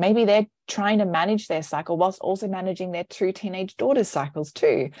 kids. Maybe they're trying to manage their cycle whilst also managing their 2 teenage daughters' cycles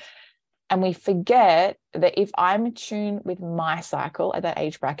too. And we forget that if I'm attuned with my cycle at that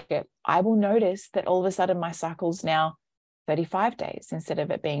age bracket, I will notice that all of a sudden my cycle's now 35 days instead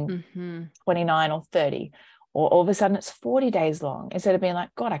of it being 29 or 30. Or all of a sudden it's 40 days long instead of being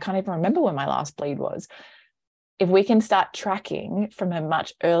like, God, I can't even remember when my last bleed was. If we can start tracking from a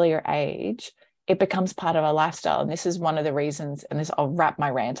much earlier age, it becomes part of our lifestyle. And this is one of the reasons, and I'll wrap my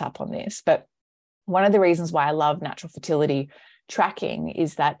rant up on this, but one of the reasons why I love natural fertility tracking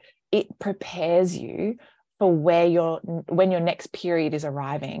is that it prepares you for when your next period is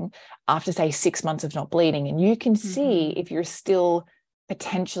arriving after, say, 6 months of not bleeding. And you can see if you're still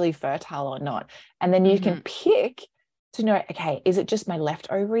potentially fertile or not. And then you can pick to know, okay, is it just my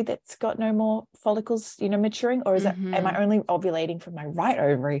left ovary that's got no more follicles, maturing, or is it, am I only ovulating from my right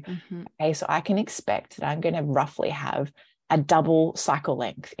ovary? Okay, so I can expect that I'm going to roughly have a double cycle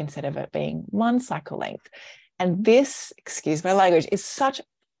length instead of it being 1 cycle length. And this, excuse my language, is such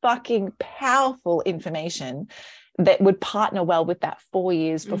fucking powerful information that would partner well with that 4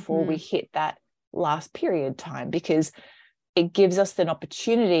 years before we hit that last period time, because it gives us an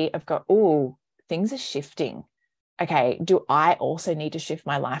opportunity of oh, things are shifting. Okay, do I also need to shift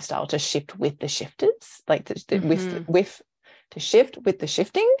my lifestyle to shift with the shifters? Like to shift with the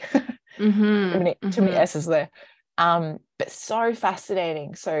shifting? Too many S's there. But so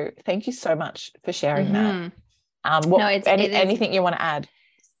fascinating. So thank you so much for sharing that. Anything you want to add?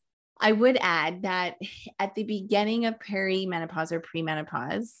 I would add that at the beginning of perimenopause or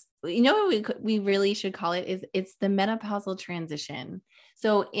premenopause, what we really should call it is it's the menopausal transition.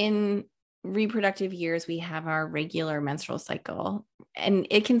 So in reproductive years, we have our regular menstrual cycle, and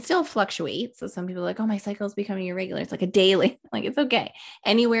it can still fluctuate. So some people are like, oh, my cycle is becoming irregular. It's like a daily, like it's okay.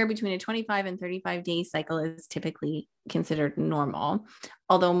 Anywhere between a 25 and 35 day cycle is typically considered normal.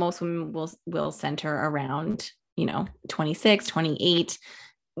 Although most women will center around, 26, 28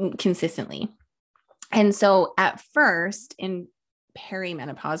 consistently. And so at first in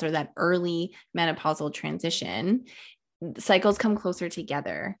perimenopause, or that early menopausal transition, cycles come closer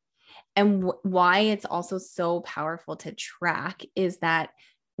together. And why it's also so powerful to track is that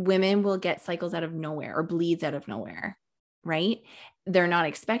women will get cycles out of nowhere or bleeds out of nowhere, right? They're not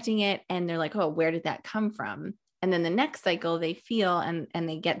expecting it. And they're like, oh, where did that come from? And then the next cycle they feel and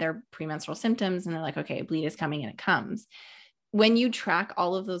they get their premenstrual symptoms and they're like, okay, bleed is coming, and it comes. When you track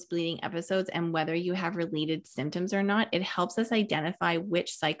all of those bleeding episodes and whether you have related symptoms or not, it helps us identify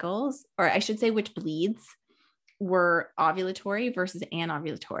which cycles, or I should say which bleeds, were ovulatory versus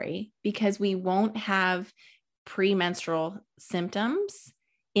anovulatory, because we won't have premenstrual symptoms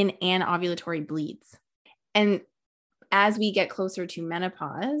in anovulatory bleeds. And as we get closer to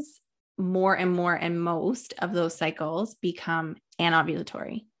menopause, more and more and most of those cycles become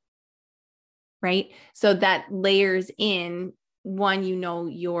anovulatory, right? So that layers in, one,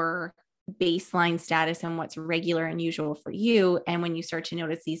 your baseline status and what's regular and usual for you. And when you start to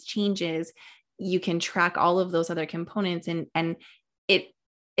notice these changes, you can track all of those other components, and it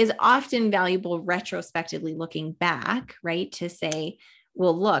is often valuable retrospectively looking back, right? To say,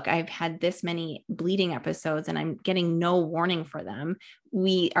 well, look, I've had this many bleeding episodes and I'm getting no warning for them.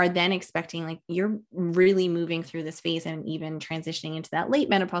 We are then expecting, like, you're really moving through this phase and even transitioning into that late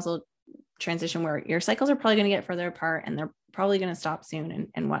menopausal transition where your cycles are probably going to get further apart and they're probably going to stop soon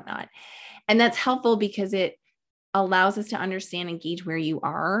and whatnot. And that's helpful because it allows us to understand and gauge where you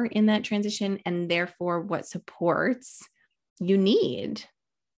are in that transition, and therefore what supports you need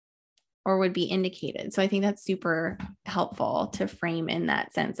or would be indicated. So I think that's super helpful to frame in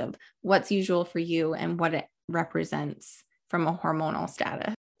that sense of what's usual for you and what it represents from a hormonal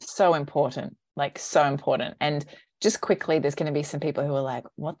status. So important, like so important. And just quickly, there's going to be some people who are like,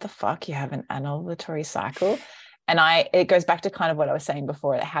 what the fuck? You have an anovulatory cycle? And it goes back to kind of what I was saying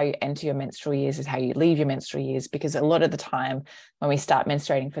before, that how you enter your menstrual years is how you leave your menstrual years, because a lot of the time when we start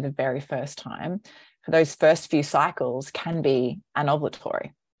menstruating for the very first time, for those first few cycles can be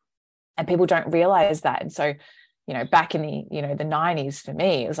anovulatory. And people don't realize that. And so, back in the 90s for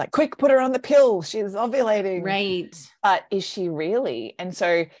me, it was like, quick, put her on the pill. She's ovulating. Right. But is she really? And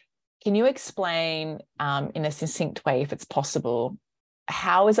so can you explain in a succinct way, if it's possible,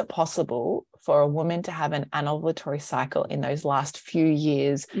 how is it possible for a woman to have an anovulatory cycle in those last few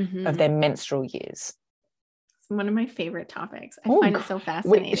years of their menstrual years? It's one of my favorite topics. I find it so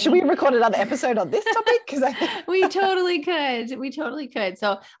fascinating. Should we record another episode on this topic? Because we totally could. We totally could.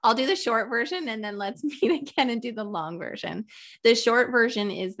 So I'll do the short version and then let's meet again and do the long version. The short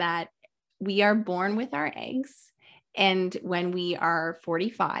version is that we are born with our eggs. And when we are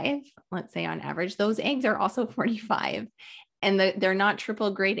 45, let's say on average, those eggs are also 45. And they're not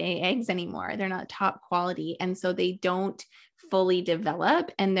triple grade A eggs anymore. They're not top quality. And so they don't fully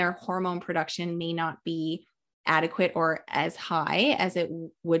develop, and their hormone production may not be adequate or as high as it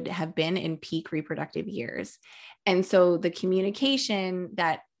would have been in peak reproductive years. And so the communication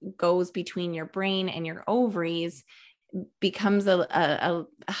that goes between your brain and your ovaries becomes a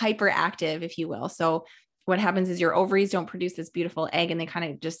hyperactive, if you will. So what happens is your ovaries don't produce this beautiful egg and they kind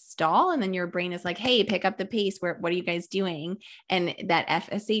of just stall. And then your brain is like, hey, pick up the pace. What are you guys doing? And that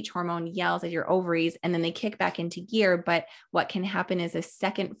FSH hormone yells at your ovaries and then they kick back into gear. But what can happen is a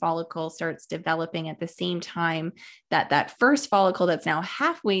second follicle starts developing at the same time that first follicle that's now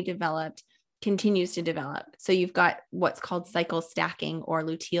halfway developed continues to develop. So you've got what's called cycle stacking or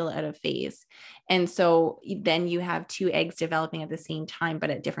luteal out of phase. And so then you have two eggs developing at the same time, but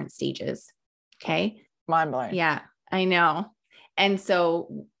at different stages. Okay. Mind blowing. Yeah, I know. And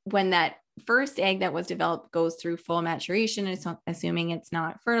so when that first egg that was developed goes through full maturation, assuming it's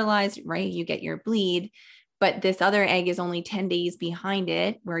not fertilized, right? You get your bleed, but this other egg is only 10 days behind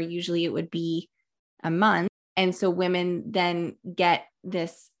it, where usually it would be a month. And so women then get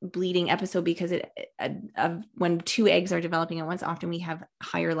this bleeding episode because when two eggs are developing at once, often we have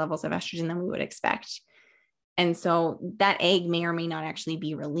higher levels of estrogen than we would expect. And so that egg may or may not actually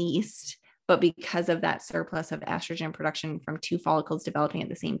be released. But because of that surplus of estrogen production from two follicles developing at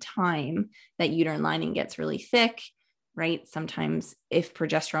the same time, that uterine lining gets really thick, right? Sometimes if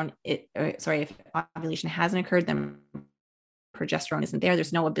if ovulation hasn't occurred, then progesterone isn't there.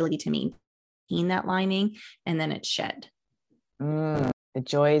 There's no ability to maintain that lining, and then it's shed. The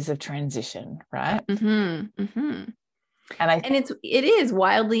joys of transition, right? Mm-hmm, mm-hmm. And it is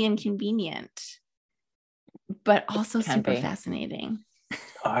wildly inconvenient, but also super fascinating.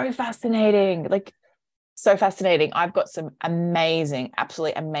 So fascinating. Like, so fascinating. I've got some amazing,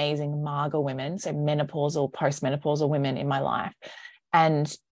 absolutely amazing MAGA women, so menopausal, postmenopausal women in my life.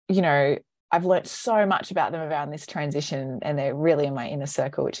 And, you know, I've learned so much about them around this transition, and they're really in my inner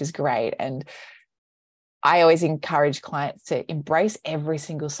circle, which is great. And I always encourage clients to embrace every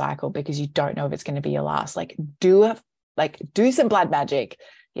single cycle, because you don't know if it's going to be your last. Like, do some blood magic.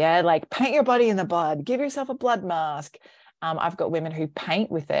 Yeah. Like, paint your body in the blood, give yourself a blood mask. I've got women who paint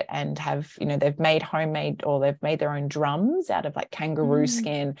with it and have, you know, they've made their own drums out of like kangaroo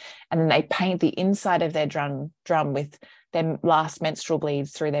skin. And then they paint the inside of their drum with their last menstrual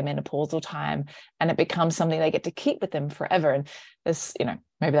bleeds through their menopausal time. And it becomes something they get to keep with them forever. And this, you know,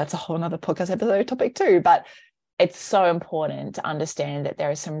 maybe that's a whole nother podcast episode topic too, but it's so important to understand that there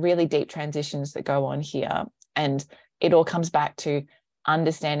are some really deep transitions that go on here. And it all comes back to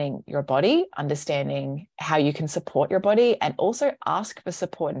understanding your body, understanding how you can support your body, and also ask for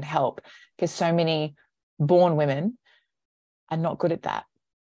support and help, because so many born women are not good at that.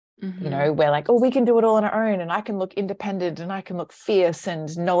 You know, we're like, oh, we can do it all on our own, and I can look independent, and I can look fierce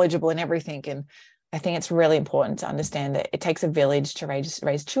and knowledgeable and everything. And I think it's really important to understand that it takes a village to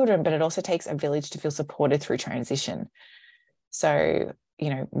raise children, but it also takes a village to feel supported through transition. So, you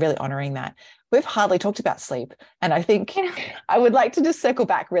know, really honoring that. We've hardly talked about sleep. And I think I would like to just circle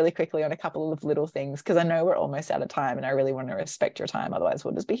back really quickly on a couple of little things, because I know we're almost out of time and I really want to respect your time. Otherwise,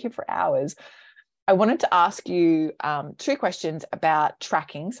 we'll just be here for hours. I wanted to ask you 2 questions about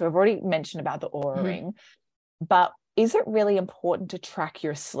tracking. So I've already mentioned about the Oura Ring, but is it really important to track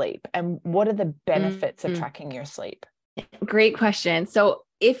your sleep? And what are the benefits of tracking your sleep? Great question. So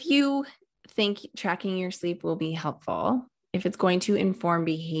if you think tracking your sleep will be helpful, if it's going to inform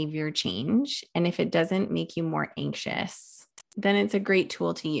behavior change, and if it doesn't make you more anxious, then it's a great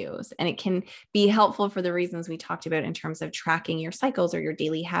tool to use. And it can be helpful for the reasons we talked about in terms of tracking your cycles or your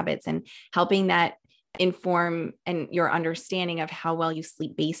daily habits, and helping that inform and your understanding of how well you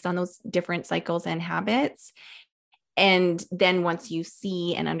sleep based on those different cycles and habits. And then once you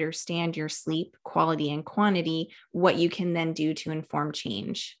see and understand your sleep quality and quantity, what you can then do to inform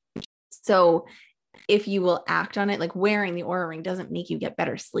change. So if you will act on it, like wearing the Oura Ring doesn't make you get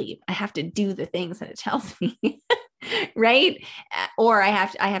better sleep. I have to do the things that it tells me, right? Or I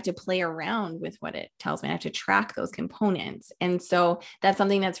have to play around with what it tells me. I have to track those components. And so that's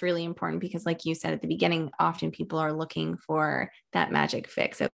something that's really important, because like you said at the beginning, often people are looking for that magic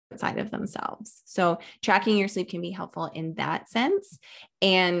fix outside of themselves. So tracking your sleep can be helpful in that sense.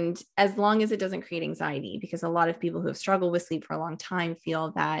 And as long as it doesn't create anxiety, because a lot of people who have struggled with sleep for a long time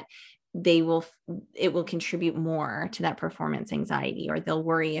feel that it will contribute more to that performance anxiety, or they'll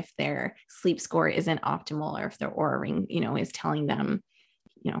worry if their sleep score isn't optimal, or if their Oura Ring, you know, is telling them,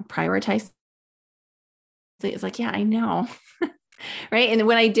 you know, prioritize. It's like, yeah, I know. Right. And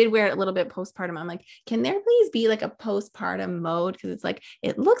when I did wear it a little bit postpartum, I'm like, can there please be like a postpartum mode? Because it's like,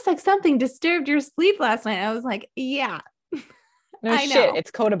 it looks like something disturbed your sleep last night. I was like, yeah. No shit,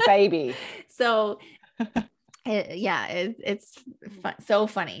 it's called a baby. So it's so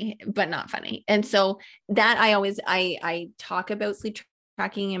funny, but not funny. And so that I talk about sleep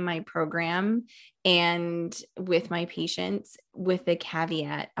tracking in my program and with my patients, with the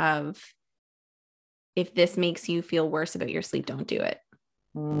caveat of, if this makes you feel worse about your sleep, don't do it.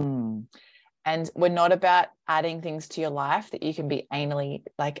 And we're not about adding things to your life that you can be anally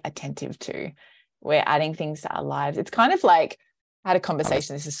like attentive to. We're adding things to our lives. It's kind of like, I had a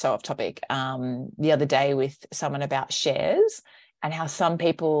conversation, this is so off topic, the other day with someone about shares, and how some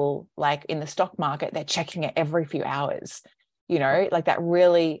people, like in the stock market, they're checking it every few hours, you know, like that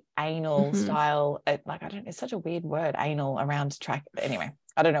really anal style, like, it's such a weird word, anal, around track. Anyway,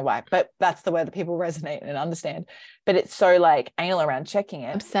 I don't know why, but that's the word that people resonate and understand. But it's so like anal around checking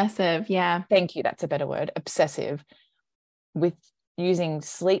it. Obsessive. Yeah. Thank you. That's a better word. Obsessive. With using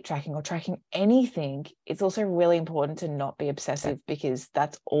sleep tracking or tracking anything, it's also really important to not be obsessive, because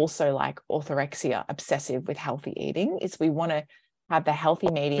that's also like orthorexia, obsessive with healthy eating. Is we want to have the healthy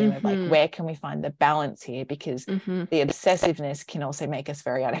medium of like, where can we find the balance here? Because the obsessiveness can also make us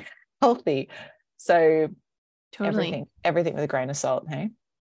very unhealthy. So totally everything with a grain of salt. Hey.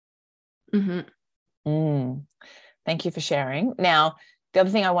 Thank you for sharing. Now, the other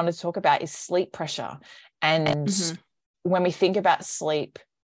thing I wanted to talk about is sleep pressure. And when we think about sleep,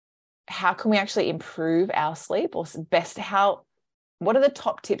 how can we actually improve our sleep, or what are the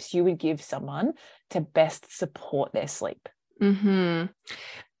top tips you would give someone to best support their sleep? The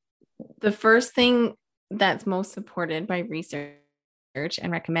first thing that's most supported by research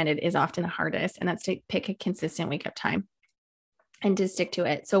and recommended is often the hardest, and that's to pick a consistent wake up time. and to stick to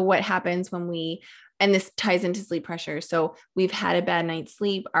it. So what happens when and this ties into sleep pressure. So we've had a bad night's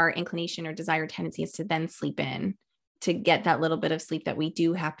sleep, our inclination or desire tendency is to then sleep in to get that little bit of sleep that we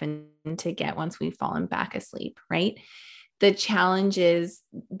do happen to get once we've fallen back asleep, right? The challenge is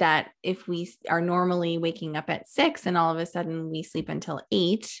that if we are normally waking up at 6 and all of a sudden we sleep until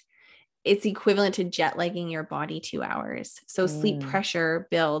 8, it's equivalent to jet lagging your body 2 hours. So sleep pressure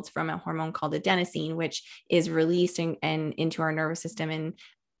builds from a hormone called adenosine, which is released and into our nervous system in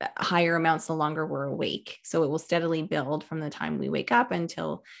higher amounts the longer we're awake. So it will steadily build from the time we wake up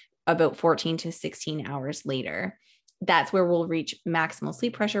until about 14 to 16 hours later. That's where we'll reach maximal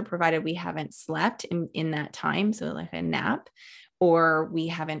sleep pressure, provided we haven't slept in that time. So like a nap, or we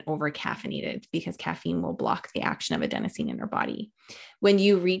haven't over caffeinated, because caffeine will block the action of adenosine in our body. When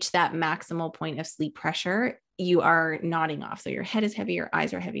you reach that maximal point of sleep pressure, you are nodding off. So your head is heavy, your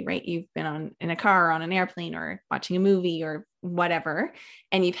eyes are heavy, right? You've been in a car or on an airplane or watching a movie or whatever,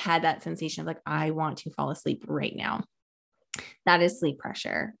 and you've had that sensation of like, I want to fall asleep right now. That is sleep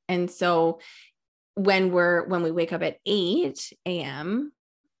pressure. And so when we wake up at 8 a.m.,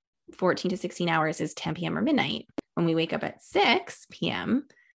 14 to 16 hours is 10 p.m. or midnight. When we wake up at 6 p.m.,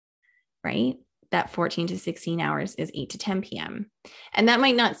 right, that 14 to 16 hours is 8 to 10 p.m. And that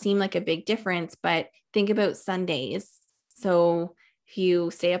might not seem like a big difference, but think about Sundays. So if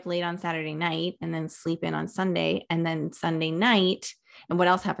you stay up late on Saturday night and then sleep in on Sunday, and then Sunday night, and what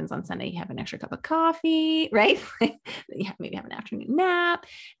else happens on Sunday? You have an extra cup of coffee, right? You maybe have an afternoon nap.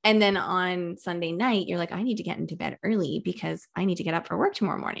 And then on Sunday night, you're like, I need to get into bed early because I need to get up for work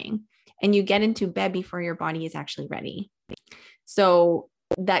tomorrow morning. And you get into bed before your body is actually ready. So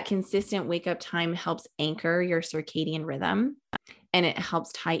that consistent wake up time helps anchor your circadian rhythm, and it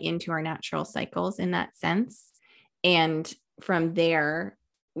helps tie into our natural cycles in that sense. And from there,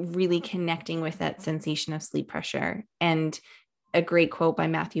 really connecting with that sensation of sleep pressure. And a great quote by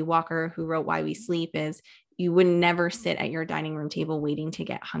Matthew Walker, who wrote Why We Sleep, is you would never sit at your dining room table waiting to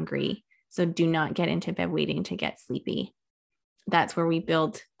get hungry. So do not get into bed waiting to get sleepy. That's where we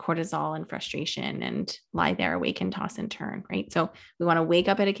build cortisol and frustration and lie there awake and toss and turn, right? So we want to wake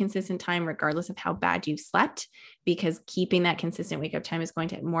up at a consistent time, regardless of how bad you've slept, because keeping that consistent wake up time is going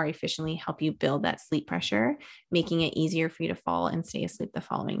to more efficiently help you build that sleep pressure, making it easier for you to fall and stay asleep the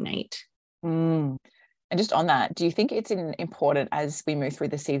following night. And just on that, do you think it's important as we move through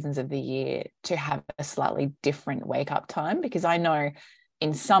the seasons of the year to have a slightly different wake up time? Because I know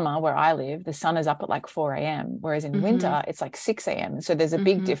in summer where I live, the sun is up at like 4 a.m. Whereas in winter, it's like 6 a.m. So there's a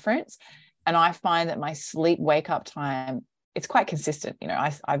big difference. And I find that my sleep wake up time, it's quite consistent. You know,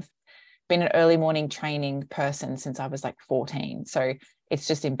 I've been an early morning training person since I was like 14. So it's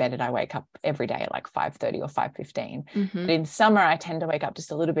just embedded. I wake up every day at like 5:30 or 5:15. But in summer, I tend to wake up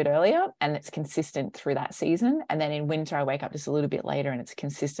just a little bit earlier, and it's consistent through that season. And then in winter, I wake up just a little bit later, and it's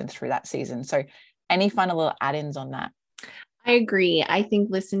consistent through that season. So any final little add-ins on that? I agree. I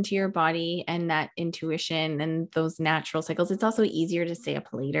think listen to your body and that intuition and those natural cycles. It's also easier to stay up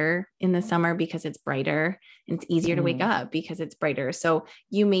later in the summer because it's brighter, and it's easier to wake up because it's brighter. So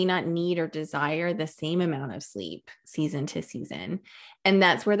you may not need or desire the same amount of sleep season to season. And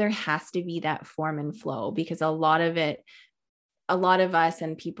that's where there has to be that form and flow, because a lot of us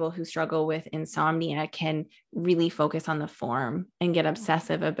and people who struggle with insomnia can really focus on the form and get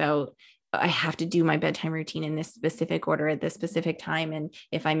obsessive about, I have to do my bedtime routine in this specific order at this specific time. And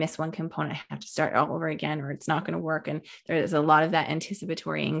if I miss one component, I have to start all over again, or it's not going to work. And there's a lot of that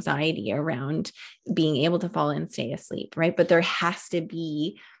anticipatory anxiety around being able to fall and stay asleep, right? But there has to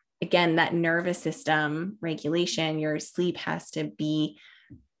be, again, that nervous system regulation. Your sleep has to be,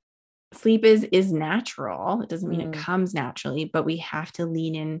 sleep is natural. It doesn't mean it comes naturally, but we have to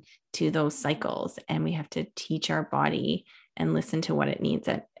lean into those cycles, and we have to teach our body and listen to what it needs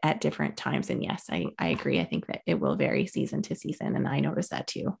at different times. And yes, I agree. I think that it will vary season to season. And I notice that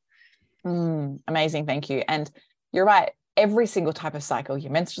too. Amazing. Thank you. And you're right. Every single type of cycle,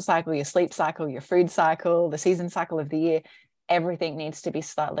 your menstrual cycle, your sleep cycle, your food cycle, the season cycle of the year, everything needs to be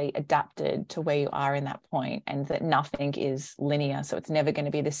slightly adapted to where you are in that point, and that nothing is linear. So it's never going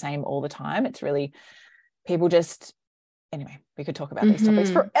to be the same all the time. It's really, people just, anyway, we could talk about these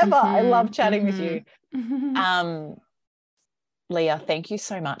topics forever. I love chatting with you. Leigha, thank you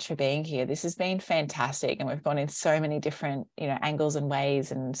so much for being here. This has been fantastic. And we've gone in so many different, angles and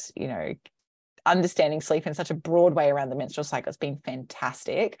ways, and, understanding sleep in such a broad way around the menstrual cycle. It's been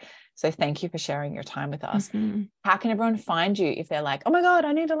fantastic. So thank you for sharing your time with us. How can everyone find you if they're like, oh my God,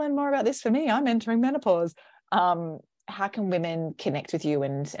 I need to learn more about this for me, I'm entering menopause? How can women connect with you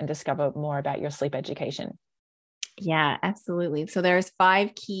and discover more about your sleep education? Yeah, absolutely. So there's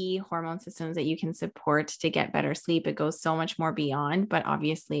 5 key hormone systems that you can support to get better sleep. It goes so much more beyond, but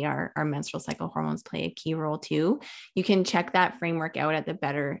obviously our menstrual cycle hormones play a key role too. You can check that framework out at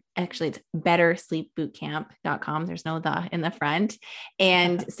it's bettersleepbootcamp.com. There's no the in the front,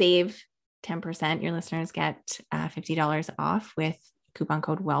 and save 10%. Your listeners get $50 off with coupon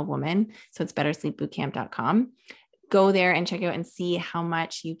code WellWoman. So it's bettersleepbootcamp.com. Go there and check out and see how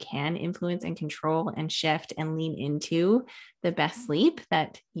much you can influence and control and shift and lean into the best sleep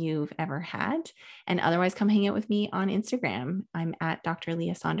that you've ever had. And otherwise, come hang out with me on Instagram. I'm at Dr.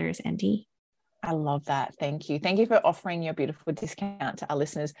 Leigha Saunders, ND. I love that. Thank you. Thank you for offering your beautiful discount to our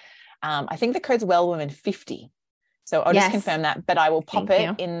listeners. I think the code's WellWoman50. So I'll just confirm that, but I will pop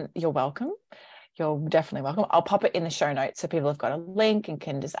in. You're welcome. You're definitely welcome. I'll pop it in the show notes so people have got a link and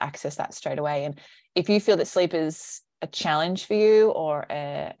can just access that straight away. And if you feel that sleep is a challenge for you or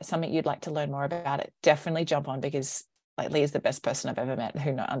something you'd like to learn more about it, definitely jump on, because like Leigh is the best person I've ever met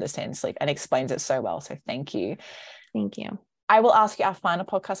who understands sleep and explains it so well. So thank you. Thank you. I will ask you our final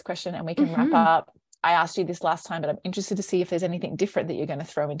podcast question and we can wrap up. I asked you this last time, but I'm interested to see if there's anything different that you're going to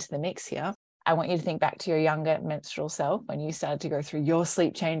throw into the mix here. I want you to think back to your younger menstrual self when you started to go through your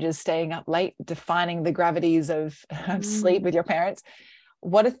sleep changes, staying up late, defining the gravities of sleep with your parents.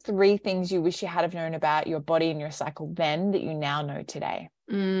 What are 3 things you wish you had have known about your body and your cycle then that you now know today?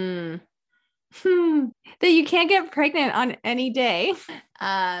 That you can't get pregnant on any day.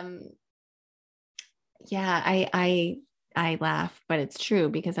 Yeah, I laugh, but it's true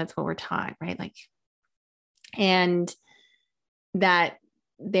because that's what we're taught, right? Like, and that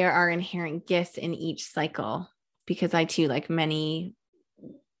there are inherent gifts in each cycle, because I too, like many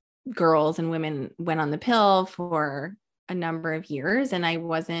girls and women, went on the pill for a number of years, and I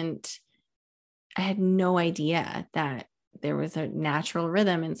had no idea that there was a natural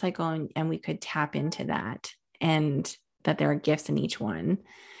rhythm and cycle, and we could tap into that, and that there are gifts in each one.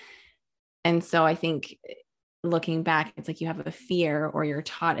 And so I think looking back, it's like you have a fear, or you're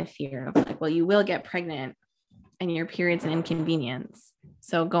taught a fear of like, well, you will get pregnant and your period's an inconvenience,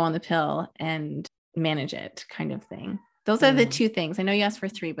 so go on the pill and manage it, kind of thing. Those are the 2 things. I know you asked for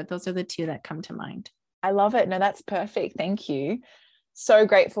 3, but those are the 2 that come to mind. I love it. No, that's perfect. Thank you. So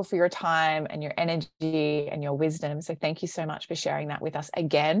grateful for your time and your energy and your wisdom. So thank you so much for sharing that with us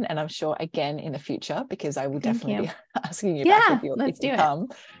again. And I'm sure again in the future, because I will definitely be asking you back if you come.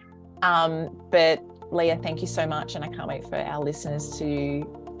 But Leigha, thank you so much. And I can't wait for our listeners to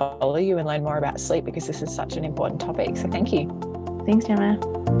follow you and learn more about sleep, because this is such an important topic. So thank you. Thanks, Gemma.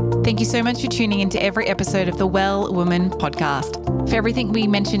 Thank you so much for tuning into every episode of the Well Woman podcast. For everything we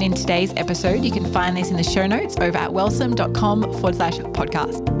mentioned in today's episode, you can find this in the show notes over at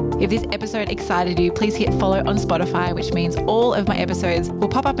wellsome.com/podcast. If this episode excited you, please hit follow on Spotify, which means all of my episodes will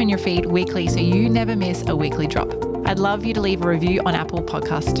pop up in your feed weekly, so you never miss a weekly drop. I'd love you to leave a review on Apple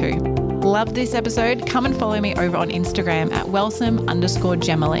Podcasts too. Love this episode? Come and follow me over on Instagram at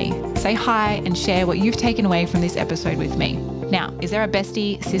wellsome_Gemmalee. Say hi and share what you've taken away from this episode with me. Now, is there a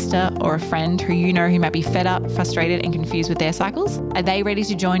bestie, sister, or a friend who you know who might be fed up, frustrated, and confused with their cycles? Are they ready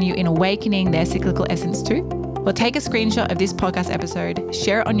to join you in awakening their cyclical essence too? Well, take a screenshot of this podcast episode,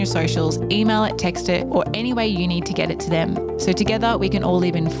 share it on your socials, email it, text it, or any way you need to get it to them. So together we can all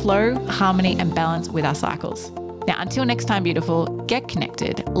live in flow, harmony, and balance with our cycles. Now, until next time, beautiful, get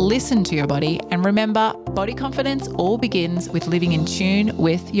connected, listen to your body, and remember, body confidence all begins with living in tune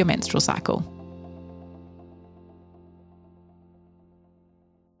with your menstrual cycle.